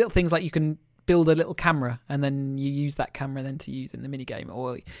 it's little things like you can build a little camera and then you use that camera then to use in the mini game,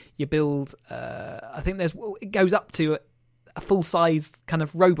 or you build. I think it goes up to a full-size kind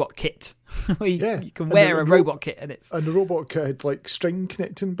of robot kit where you can wear a robot kit, and the robot kit had like string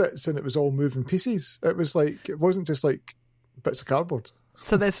connecting bits, and it was all moving pieces. It was like, it wasn't just like bits of cardboard.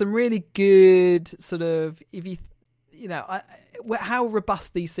 So there's some really good sort of, if how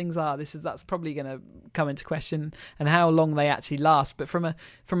robust these things are. That's probably going to come into question, and how long they actually last. But from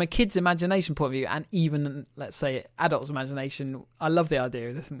a kid's imagination point of view, and even let's say adults' imagination, I love the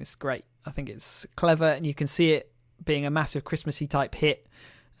idea. I think this is great. I think it's clever, and you can see it being a massive Christmassy type hit.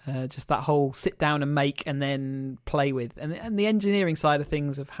 Just that whole sit down and make and then play with, and the engineering side of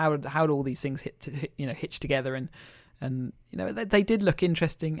things of how do all these things hitch together, and they did look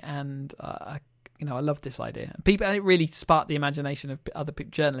interesting, and I love this idea. And it really sparked the imagination of other people.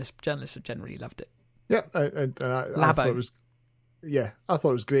 Journalists have generally loved it. Yeah, and I thought it was. Yeah, I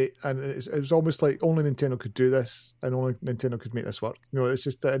thought it was great, and it was almost like only Nintendo could do this, and only Nintendo could make this work. It's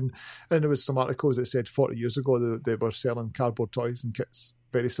just and there was some articles that said 40 years ago they were selling cardboard toys and kits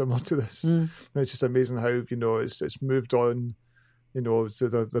very similar to this. And it's just amazing how it's moved on. So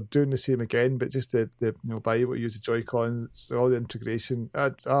they're doing the same again, but just the by able to use the Joy-Cons, all the integration.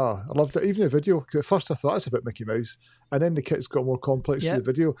 I loved it. Even the video. At first I thought it's a bit Mickey Mouse, and then the kit's got more complex to the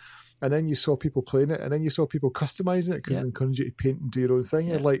video. And then you saw people playing it, and then you saw people customizing it because it encouraged you to paint and do your own thing.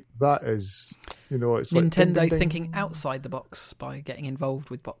 You're like, that is, it's like Nintendo thinking outside the box by getting involved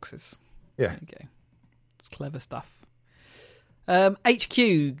with boxes. Yeah. There you go. It's clever stuff. HQ,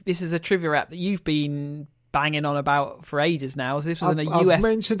 this is a trivia app that you've been banging on about for ages now. This was I've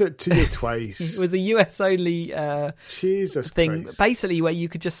mentioned it to you twice. It was a US only Jesus thing, Christ. Basically, where you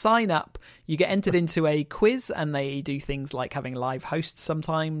could just sign up, you get entered into a quiz, and they do things like having live hosts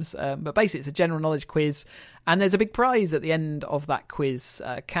sometimes, but basically it's a general knowledge quiz, and there's a big prize at the end of that quiz.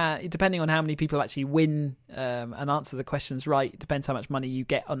 Depending on how many people actually win and answer the questions right, it depends how much money you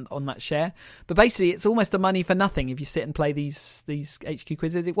get on that share. But basically it's almost a money for nothing if you sit and play these HQ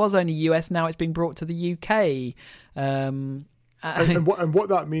quizzes. It was only US, now it's been brought to the UK. And what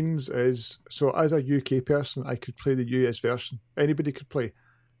that means is, so as a UK person, I could play the US version. Anybody could play,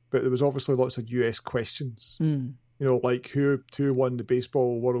 but there was obviously lots of US questions. Like who won the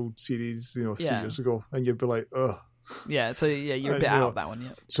baseball World Series, 3 years ago, and you'd be like, ugh. Yeah, so you're a bit out of that one,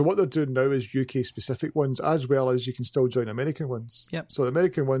 yeah. So what they're doing now is UK specific ones, as well as you can still join American ones. Yep. So the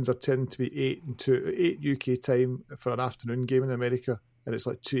American ones are tending to be 8 UK time for an afternoon game in America, and it's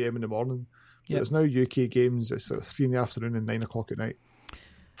like 2 a.m. in the morning. Yep. There's now UK games, it's sort of 3 in the afternoon and 9 o'clock at night.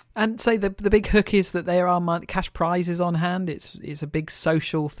 And say the big hook is that there are cash prizes on hand. It's a big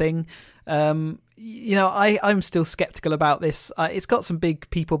social thing. I'm still skeptical about this. It's got some big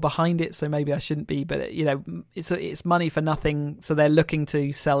people behind it, so maybe I shouldn't be. But it's money for nothing. So they're looking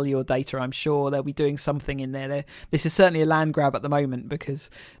to sell your data. I'm sure they'll be doing something in there. This is certainly a land grab at the moment because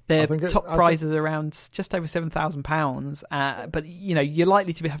their top prize is around just over £7,000. But you're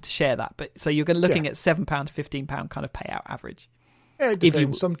likely to have to share that. But so you're looking at £7 to £15 kind of payout average. Yeah, it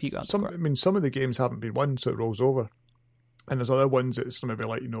depends. Some of the games haven't been won, so it rolls over. And there's other ones that's maybe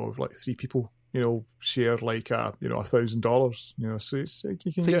like 3 people, share like $1,000. So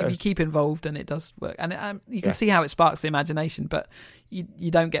you can if you keep involved, and it does work, and you can see how it sparks the imagination, but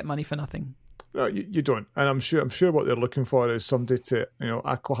you don't get money for nothing. No, you don't. And I'm sure what they're looking for is somebody to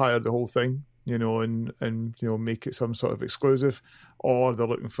acqui-hire the whole thing, and make it some sort of exclusive, or they're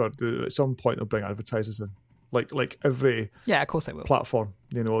looking for at some point they'll bring advertisers in. Like every of course they will. Platform,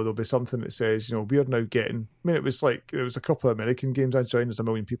 there'll be something that says, we're now getting. I mean, it was a couple of American games I joined. There's 1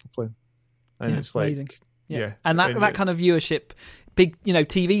 million people playing, and it's like amazing. And that kind of viewership, big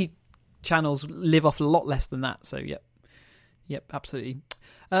TV channels live off a lot less than that. So yep, absolutely.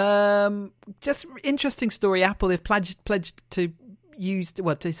 Just interesting story. Apple have pledged to use to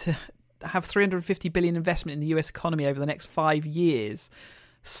have $350 billion investment in the US economy over the next 5 years.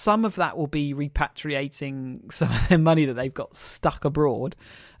 Some of that will be repatriating some of their money that they've got stuck abroad.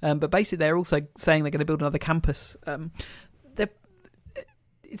 But basically, they're also saying they're going to build another campus. I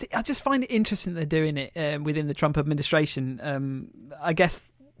just find it interesting that they're doing it within the Trump administration. I guess,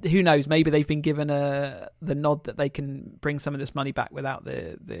 who knows, maybe they've been given the nod that they can bring some of this money back without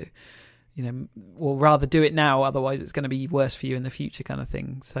or rather do it now, otherwise it's going to be worse for you in the future kind of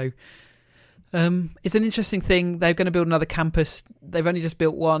thing. So It's an interesting thing. They're going to build another campus. They've only just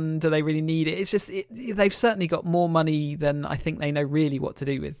built one. Do they really need it? It's just they've certainly got more money than I think they know really what to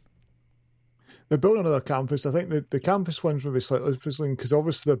do with. They're building another campus. I think the campus ones will be slightly puzzling because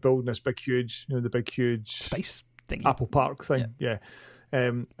obviously they're building this big, huge, the big, huge space thing, Apple Park thing. Yeah.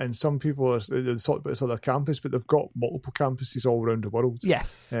 And some people they talk about this other campus, but they've got multiple campuses all around the world.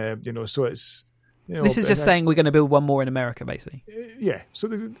 Yes. So it's. This is just saying we're going to build one more in America, basically. Yeah. So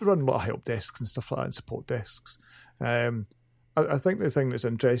they run a lot of help desks and stuff like that and support desks. I think the thing that's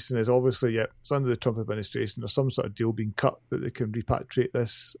interesting is obviously, it's under the Trump administration. There's some sort of deal being cut that they can repatriate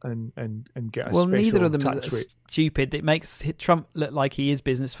this and get a special neither of them tax is rate. Stupid. It makes Trump look like he is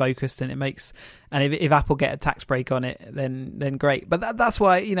business focused, and if Apple get a tax break on it, then great. But that's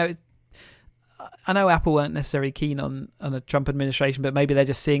why I know Apple weren't necessarily keen on a Trump administration, but maybe they're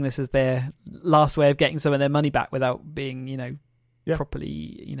just seeing this as their last way of getting some of their money back without being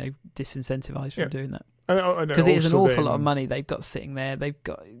properly disincentivized from doing that. Because it is an awful lot of money they've got sitting there. They've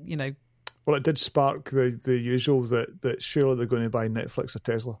got, Well, it did spark the usual that surely they're going to buy Netflix or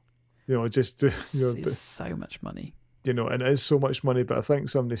Tesla. It's so much money. And it is so much money. But I think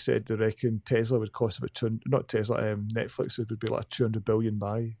somebody said they reckon Tesla would cost about Netflix would be like $200 billion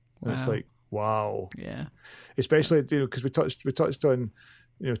buy. Wow. It's like, wow. Yeah. Especially because we touched on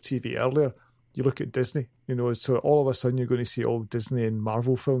TV earlier. You look at Disney. So all of a sudden you're going to see all Disney and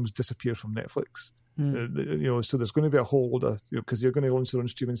Marvel films disappear from Netflix. So there's going to be a whole lot of because they're going to launch their own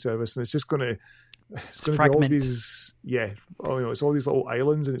streaming service, and it's just going to be all these it's all these little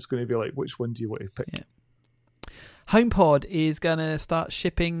islands, and it's going to be like, which one do you want to pick? Yeah. HomePod is going to start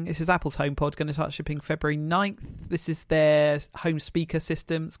shipping. This is Apple's HomePod, going to start shipping February 9th. This is their home speaker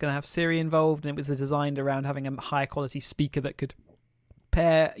system. It's going to have Siri involved, and it was designed around having a higher quality speaker that could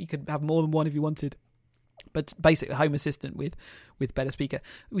pair. You could have more than one if you wanted. But basically, Home Assistant with better speaker.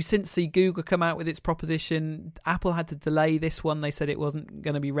 We since see Google come out with its proposition. Apple had to delay this one. They said it wasn't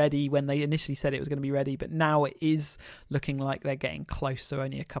going to be ready when they initially said it was going to be ready, but now it is looking like they're getting close, so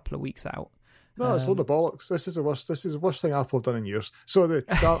only a couple of weeks out. No, it's a load of bollocks. This is the worst thing Apple have done in years. So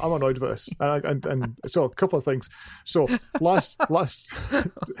I'm annoyed with this. And so a couple of things. So last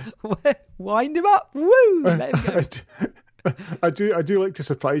wind him up. Woo! Let him go. I do like to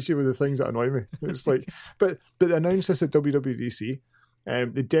surprise you with the things that annoy me. It's like, but they announced this at WWDC.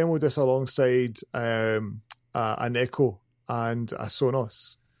 They demoed this alongside an Echo and a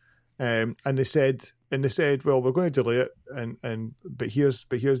Sonos, and they said, well, we're going to delay it, but here's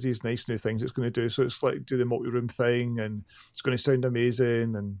these nice new things it's going to do. So it's like do the multi-room thing, and it's going to sound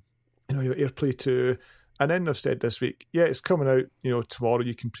amazing, and your AirPlay 2. And then they've said this week, it's coming out. Tomorrow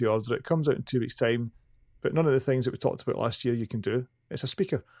you can pre-order it. It comes out in 2 weeks' time. But none of the things that we talked about last year you can do. It's a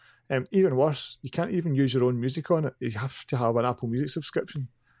speaker. Even worse, you can't even use your own music on it. You have to have an Apple Music subscription.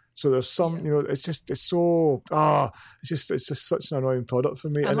 So there's some, it's just such an annoying product for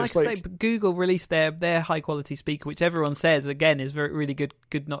me. And like I say, Google released their high quality speaker, which everyone says again is really good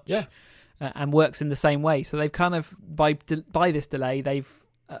notch, and works in the same way. So they've kind of by this delay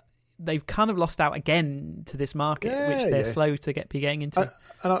they've kind of lost out again to this market, which they're slow to get getting into.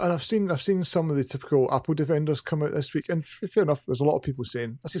 And I've seen some of the typical Apple defenders come out this week, and fair enough, there's a lot of people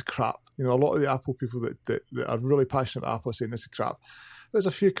saying this is crap. A lot of the Apple people that are really passionate about Apple are saying this is crap. There's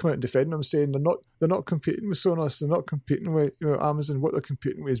a few come out and defend them, saying they're not competing with Sonos, they're not competing with Amazon. What they're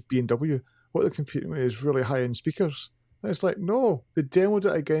competing with is BMW. What they're competing with is really high end speakers. And it's like, no, they demoed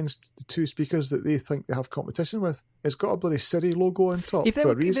it against the two speakers that they think they have competition with. It's got a bloody Siri logo on top. If they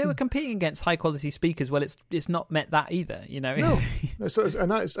were competing against high quality speakers, well, it's not met that either, No,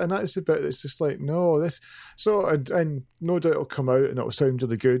 and that's the bit that's just like, no, this. So and no doubt it'll come out and it'll sound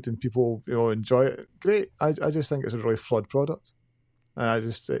really good and people enjoy it. Great. I just think it's a really flawed product,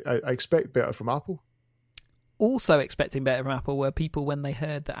 and I expect better from Apple. Also expecting better from Apple were people when they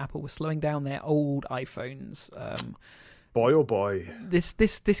heard that Apple was slowing down their old iPhones. Boy, oh boy. This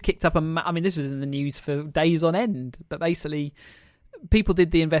kicked up this was in the news for days on end, but basically people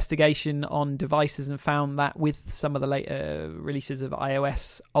did the investigation on devices and found that with some of the later releases of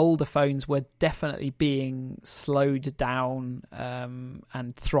iOS, older phones were definitely being slowed down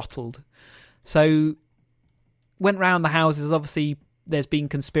and throttled. So went round the houses, obviously there's been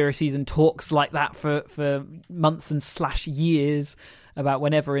conspiracies and talks like that for months and /years about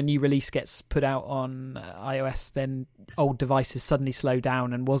whenever a new release gets put out on iOS, then old devices suddenly slow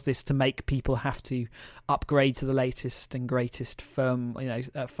down. And was this to make people have to upgrade to the latest and greatest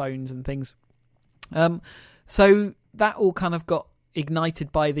phones and things? So that all kind of got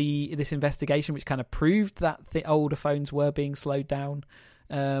ignited by this investigation, which kind of proved that the older phones were being slowed down.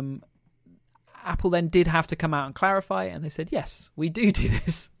 Apple then did have to come out and clarify, and they said, yes, we do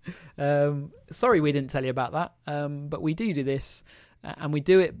this. Sorry we didn't tell you about that, but we do this, and we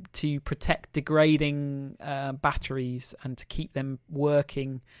do it to protect degrading batteries and to keep them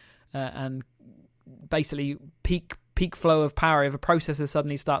working, and basically peak flow of power. If a processor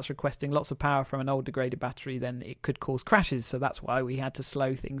suddenly starts requesting lots of power from an old degraded battery, then it could cause crashes. So that's why we had to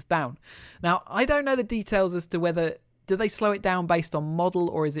slow things down. Now, I don't know the details as to whether do they slow it down based on model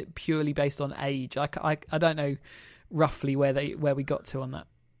or is it purely based on age. I don't know roughly where we got to on that.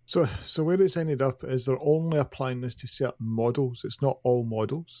 So where it's ended up is they're only applying this to certain models. It's not all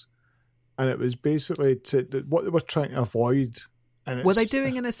models, and it was basically what they were trying to avoid. And were they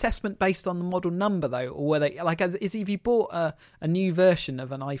doing an assessment based on the model number though, or were they like as if you bought a new version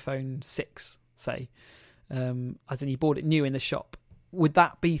of an iPhone 6, say, as in you bought it new in the shop, would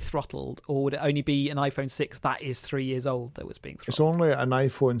that be throttled, or would it only be an iPhone 6 that is 3 years old that was being throttled? It's only an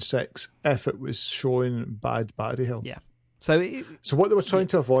iPhone 6 if it was showing bad battery health. Yeah. So what they were trying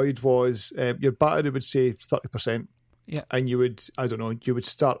to avoid was your battery would say 30%. Yeah. And you would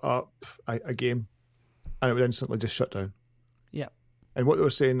start up a game, and it would instantly just shut down. Yeah. And what they were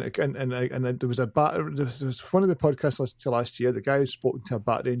saying, and there was a battery. There was one of the podcasts listened to last year. The guy who spoke to a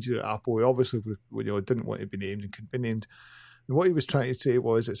battery engineer at Apple, who obviously didn't want to be named and couldn't be named. And what he was trying to say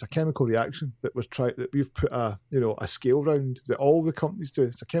was, it's a chemical reaction that we've put a scale around, that all the companies do.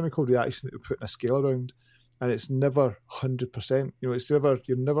 It's a chemical reaction that we're putting a scale around, and it's never 100%. You're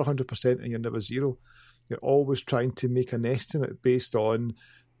never 100% and you're never zero. You're always trying to make an estimate based on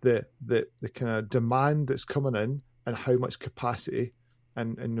the kind of demand that's coming in and how much capacity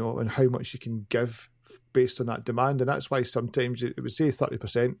and how much you can give based on that demand. And that's why sometimes it would say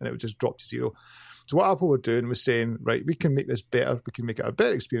 30% and it would just drop to zero. So what Apple were doing was saying, right, we can make this better. We can make it a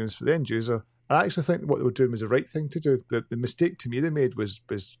better experience for the end user. I actually think what they were doing was the right thing to do. The mistake to me they made was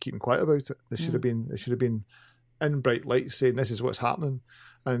keeping quiet about it. They should have been in bright lights saying this is what's happening.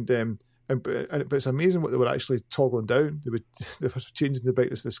 But it's amazing what they were actually toggling down. They were changing the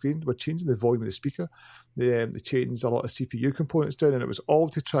brightness of the screen. They were changing the volume of the speaker. They changed a lot of CPU components down, and it was all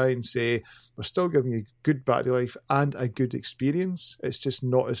to try and say, we're still giving you good battery life and a good experience. It's just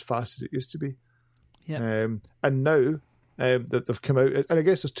not as fast as it used to be. Yeah. And now they've come out, and I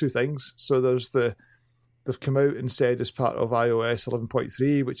guess there's two things. So they've come out and said as part of iOS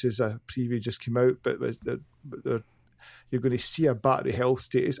 11.3, which is a preview just came out, but you're going to see a battery health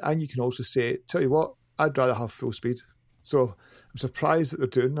status, and you can also say, tell you what, I'd rather have full speed. So I'm surprised that they're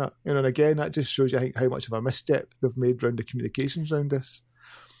doing that. And again, that just shows you, I think, how much of a misstep they've made around the communications around this.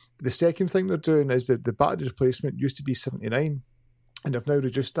 But the second thing they're doing is that the battery replacement used to be $79, and they've now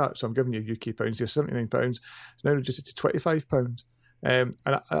reduced that. So I'm giving you UK pounds here, £79. It's now reduced it to £25. And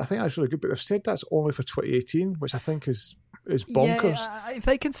I think that's really good, but they've said that's only for 2018, which I think is bonkers. Yeah, if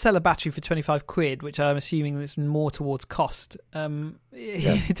they can sell a battery for £25, which I'm assuming is more towards cost,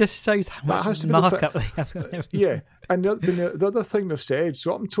 it just shows how much markup they have. Yeah, and the other thing they've said,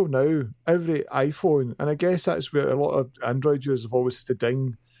 so up until now, every iPhone, and I guess that's where a lot of Android users have always had to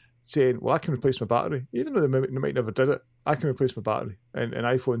ding, saying, well, I can replace my battery. Even though they might never did it, I can replace my battery, and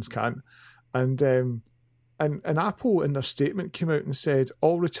iPhones can't. And Apple, in their statement, came out and said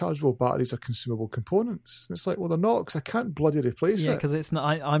all rechargeable batteries are consumable components. It's like, well, they're not, because I can't bloody replace it. Yeah, because it's not.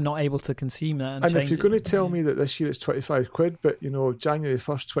 I'm not able to consume that. And if you're going to tell me that this year it's £25, but January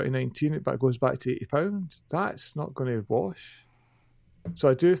 1st, 2019, it goes back to £80, that's not going to wash. So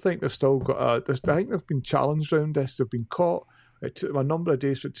I do think they've still got I think they've been challenged around this. They've been caught. It took them a number of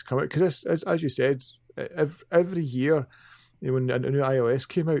days for it to come out, because as you said, every year. When a new iOS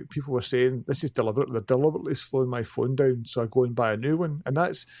came out, people were saying, this is deliberate. They're deliberately slowing my phone down, so I go and buy a new one. And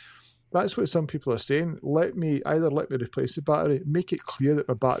that's what some people are saying. Let me replace the battery, make it clear that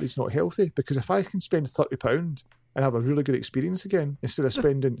my battery's not healthy. Because if I can spend £30 and have a really good experience again, instead of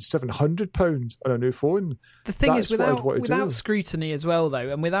spending £700 on a new phone. The thing is, without scrutiny as well, though,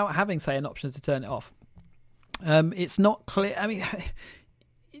 and without having, say, an option to turn it off, it's not clear. I mean,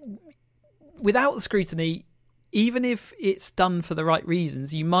 without the scrutiny, even if it's done for the right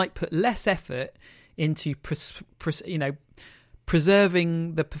reasons, you might put less effort into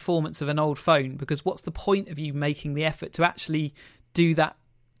preserving the performance of an old phone, because what's the point of you making the effort to actually do that?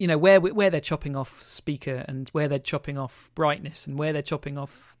 Where they're chopping off speaker and where they're chopping off brightness and where they're chopping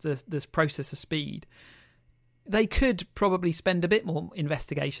off this processor speed. They could probably spend a bit more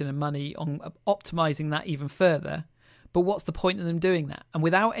investigation and money on optimizing that even further. But what's the point of them doing that? And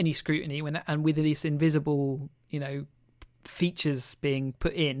without any scrutiny, and with these invisible, features being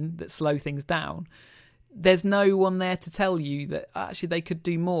put in that slow things down, there's no one there to tell you that actually they could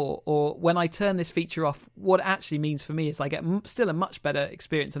do more, or when I turn this feature off, what it actually means for me is I get still a much better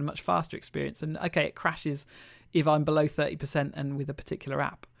experience and a much faster experience. And okay, it crashes if I'm below 30% and with a particular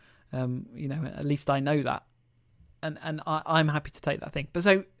app. At least I know that, and I'm happy to take that thing. But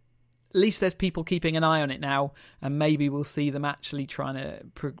so at least there's people keeping an eye on it now, and maybe we'll see them actually trying to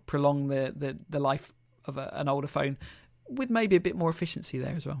prolong the life of an older phone with maybe a bit more efficiency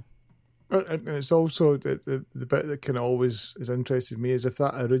there as well. And it's also the bit that kind of always has interested me is if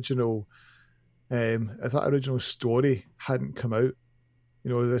that original story hadn't come out,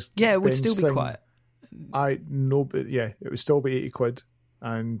 it would still be quiet. I know, but it would still be £80,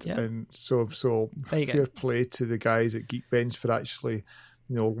 and so fair play to the guys at Geekbench for actually,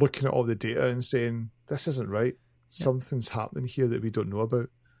 looking at all the data and saying this isn't right. Something's happening here that we don't know about.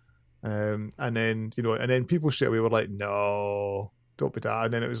 And then people straight away were like, no, don't be that.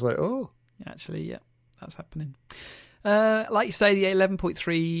 And then it was like, oh. Actually, that's happening. Like you say, the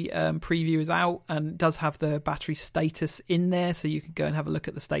 11.3 preview is out and does have the battery status in there, so you can go and have a look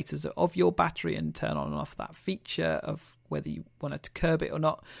at the status of your battery and turn on and off that feature of whether you want to curb it or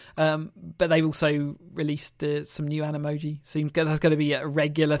not. But they've also released some new Animoji. Seems that's going to be a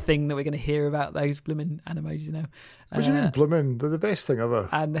regular thing that we're going to hear about, those blooming Animojis now. What do you mean blooming? They're the best thing ever.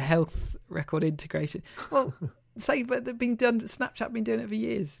 And the health record integration. Well, but they've been done. Snapchat been doing it for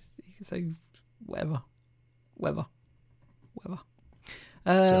years. So whatever.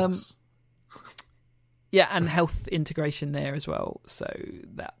 And health integration there as well. So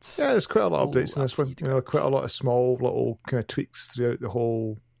that's there's quite a lot of updates in this one. Quite a lot of small little kind of tweaks throughout the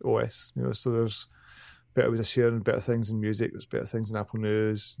whole OS. So there's better ways of sharing better things in music. There's better things in Apple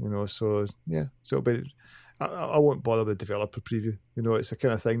News. So it'll be. I won't bother with the developer preview. It's the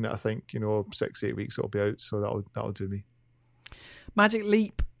kind of thing that I think 6-8 weeks it'll be out. So that'll do me. Magic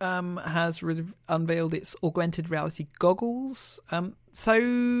Leap has unveiled its augmented reality goggles.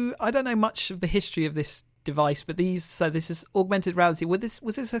 So I don't know much of the history of this device, but this is augmented reality. Was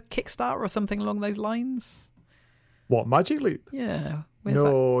this a Kickstarter or something along those lines? What, Magic Leap? Yeah.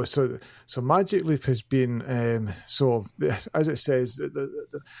 No, so Magic Leap has been as it says,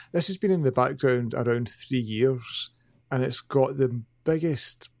 this has been in the background around 3 years, and it's got the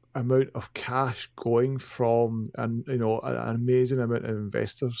biggest amount of cash going from an amazing amount of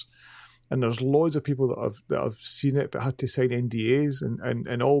investors, and there's loads of people that have seen it but had to sign NDAs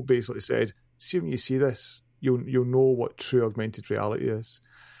and all basically said, see, when you see this, you'll know what true augmented reality is.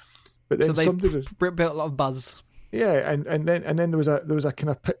 But then somebody built a lot of buzz. Yeah, and then there was a kind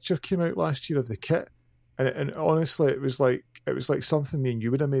of picture came out last year of the kit, and honestly, it was like something me and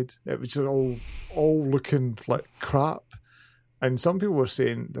you would have made. It was just all looking like crap. And some people were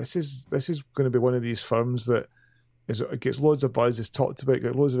saying this is going to be one of these firms that gets loads of buzz, is talked about,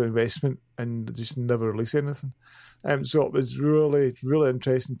 get loads of investment, and just never release anything. So it was really, really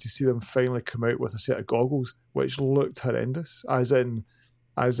interesting to see them finally come out with a set of goggles which looked horrendous. As in,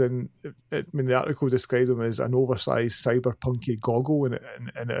 the article described them as an oversized cyberpunky goggle, and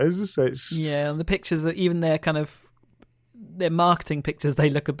it is. And the pictures that even their marketing pictures,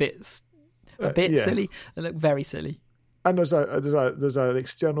 they look a bit silly. They look very silly. And there's an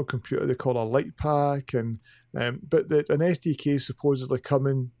external computer they call a light pack, and but an SDK is supposedly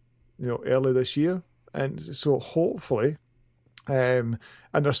coming, early this year, and so hopefully, and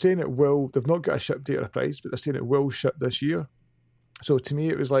they're saying it will. They've not got a ship date or a price, but they're saying it will ship this year. So to me,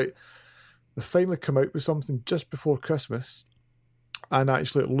 it was like they finally come out with something just before Christmas, and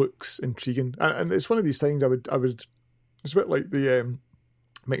actually it looks intriguing. And it's one of these things I would. It's a bit like the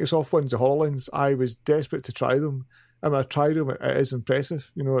Microsoft ones, the HoloLens. I was desperate to try them. And when I tried them, it is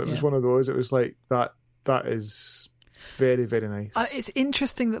impressive. It was one of those. It was like that is very, very nice. It's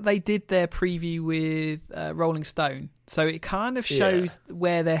interesting that they did their preview with Rolling Stone. So it kind of shows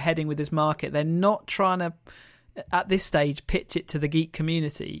where they're heading with this market. They're not trying to, at this stage, pitch it to the geek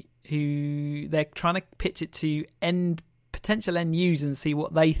community. They're trying to pitch it to potential end users and see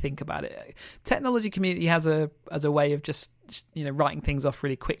what they think about it. Technology community has a way of just writing things off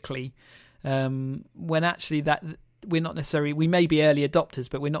really quickly. When actually that. We're not necessarily, we may be early adopters,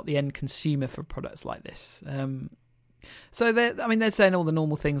 but we're not the end consumer for products like this. So they're saying all the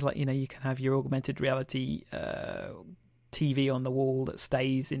normal things like, you can have your augmented reality TV on the wall that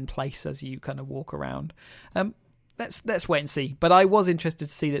stays in place as you kind of walk around. Let's wait and see. But I was interested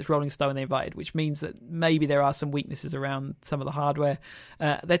to see that it's Rolling Stone they invited, which means that maybe there are some weaknesses around some of the hardware.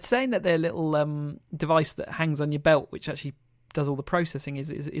 They're saying that their little device that hangs on your belt, which actually does all the processing, is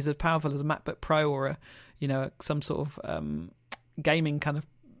as powerful as a MacBook Pro or some sort of gaming kind of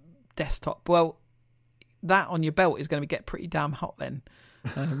desktop. Well, that on your belt is going to get pretty damn hot then.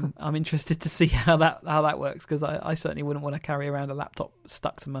 I'm interested to see how that works, because I certainly wouldn't want to carry around a laptop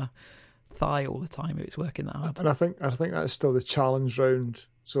stuck to my thigh all the time if it's working that hard. And I think that's still the challenge round.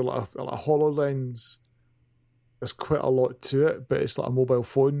 So like a HoloLens, there's quite a lot to it, but it's like a mobile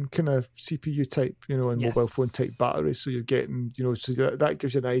phone kind of CPU type, and Yes. mobile phone type battery. So you're getting, so that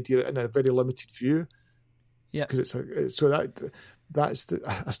gives you an idea in a very limited view. Yeah. Because that's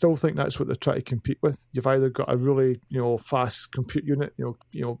I still think that's what they're trying to compete with. You've either got a really, fast compute unit,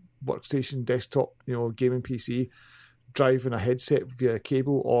 workstation, desktop, gaming PC, driving a headset via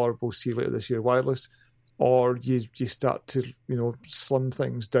cable, or we'll see later this year wireless, or you start to, slim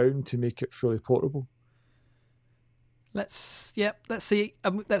things down to make it fully portable. Let's see. Let's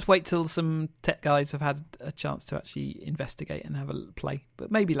wait till some tech guys have had a chance to actually investigate and have a play. But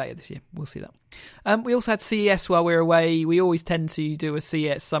maybe later this year, we'll see that. We also had CES while we were away. We always tend to do a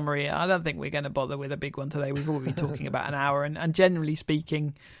CES summary. I don't think we're going to bother with a big one today. We've already been talking about an hour, and generally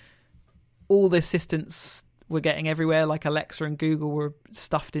speaking, all the assistants we're getting everywhere, like Alexa and Google, were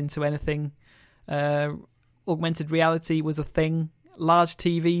stuffed into anything. Augmented reality was a thing. Large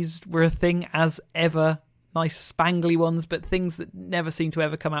TVs were a thing as ever. Nice spangly ones, but things that never seem to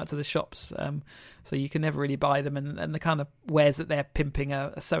ever come out to the shops. So you can never really buy them, and the kind of wares that they're pimping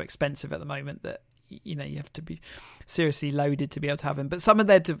are so expensive at the moment that you have to be seriously loaded to be able to have them. But some of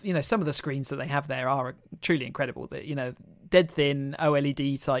some of the screens that they have there are truly incredible. That dead thin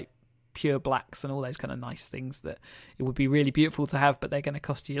OLED type pure blacks and all those kind of nice things that it would be really beautiful to have, but they're going to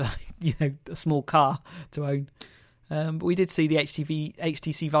cost you a small car to own. But we did see the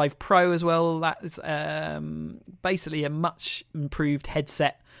HTC Vive Pro as well. That is basically a much improved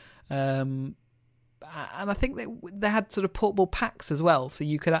headset. And I think they had sort of portable packs as well, so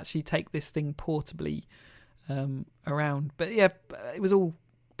you could actually take this thing portably around. But yeah, it was all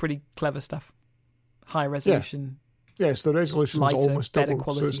pretty clever stuff. High resolution. Yes, the resolution is almost better double.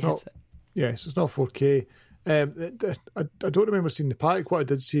 quality So it's not, headset. yes, it's not 4K. I don't remember seeing the pack. What I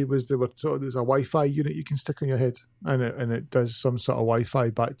did see was there's a Wi-Fi unit you can stick on your head, and it does some sort of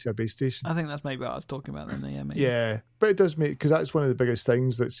Wi-Fi back to a base station. I think that's maybe what I was talking about then. Yeah, maybe. Yeah, but it does make, because that's one of the biggest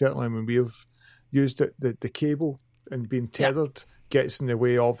things that certainly when we have used it, the cable and being tethered gets in the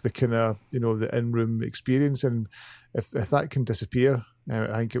way of the kind of the in-room experience, and if that can disappear,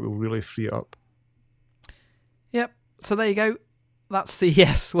 I think it will really free it up. Yep. So there you go. That's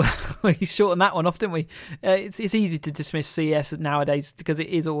CES. Well, we shortened that one off, didn't we? It's easy to dismiss CES nowadays because it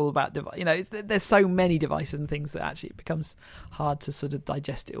is all about there's so many devices and things that actually it becomes hard to sort of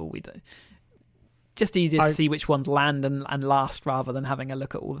digest it all. We do. Just easier to see which ones land and last rather than having a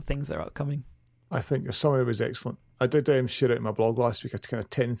look at all the things that are upcoming. I think the summary was excellent. I did share it in my blog last week. A kind of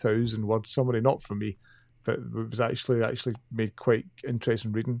 10,000 word summary, not from me, but it was actually made quite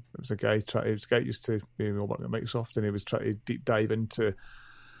interesting reading. It was a guy used to be working at Microsoft, and he was trying to deep dive into,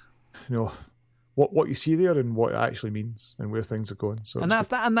 what you see there and what it actually means and where things are going. So that's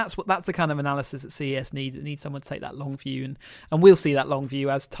the kind of analysis that CES needs. It needs someone to take that long view, and we'll see that long view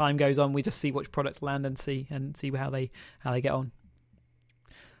as time goes on. We just see which products land and see how they get on.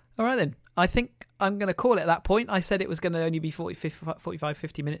 All right then. I think I'm going to call it at that point. I said it was going to only be 45,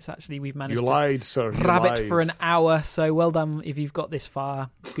 50 minutes. Actually, we've managed to rabbit for an hour. So well done if you've got this far.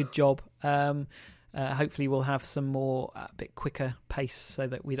 Good job. Hopefully we'll have some more a bit quicker pace so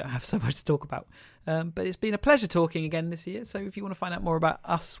that we don't have so much to talk about. But it's been a pleasure talking again this year. So if you want to find out more about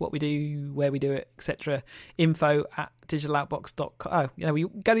us, what we do, where we do it, etc., info@digitaloutbox.com. We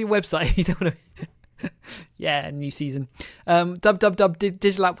go to your website. You don't want to... Yeah, new season.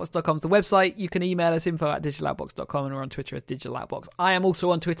 www.digitaloutbox.com is the website. You can email us info@digitaloutbox.com, and we're on Twitter as digitaloutbox. I am also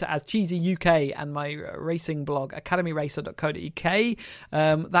on Twitter as Cheesy UK, and my racing blog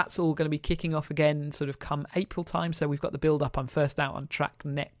academyracer.co.uk. That's all going to be kicking off again sort of come April time, so we've got the build up. I'm first out on track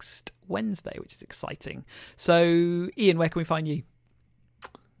next Wednesday, which is exciting. So Ian, where can we find you?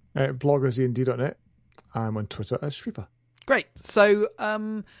 bloggersiand.net. I'm on Twitter as Sweeper. Great. So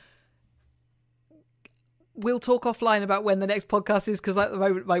we'll talk offline about when the next podcast is, because at the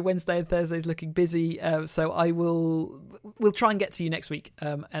moment my Wednesday and Thursday is looking busy. So we'll try and get to you next week.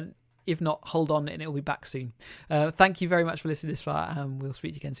 And if not, hold on and it'll be back soon. Thank you very much for listening this far, and we'll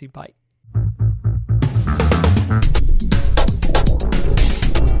speak to you again soon. Bye.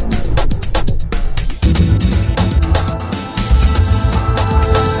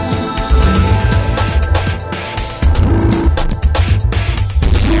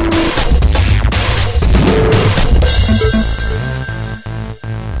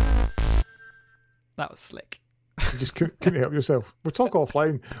 That was slick. You just couldn't help yourself. We'll talk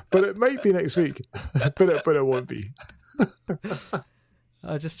offline, but it might be next week. but it won't be.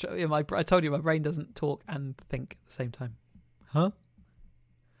 I told you my brain doesn't talk and think at the same time. Huh?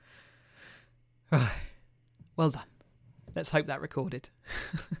 Well done. Let's hope that recorded.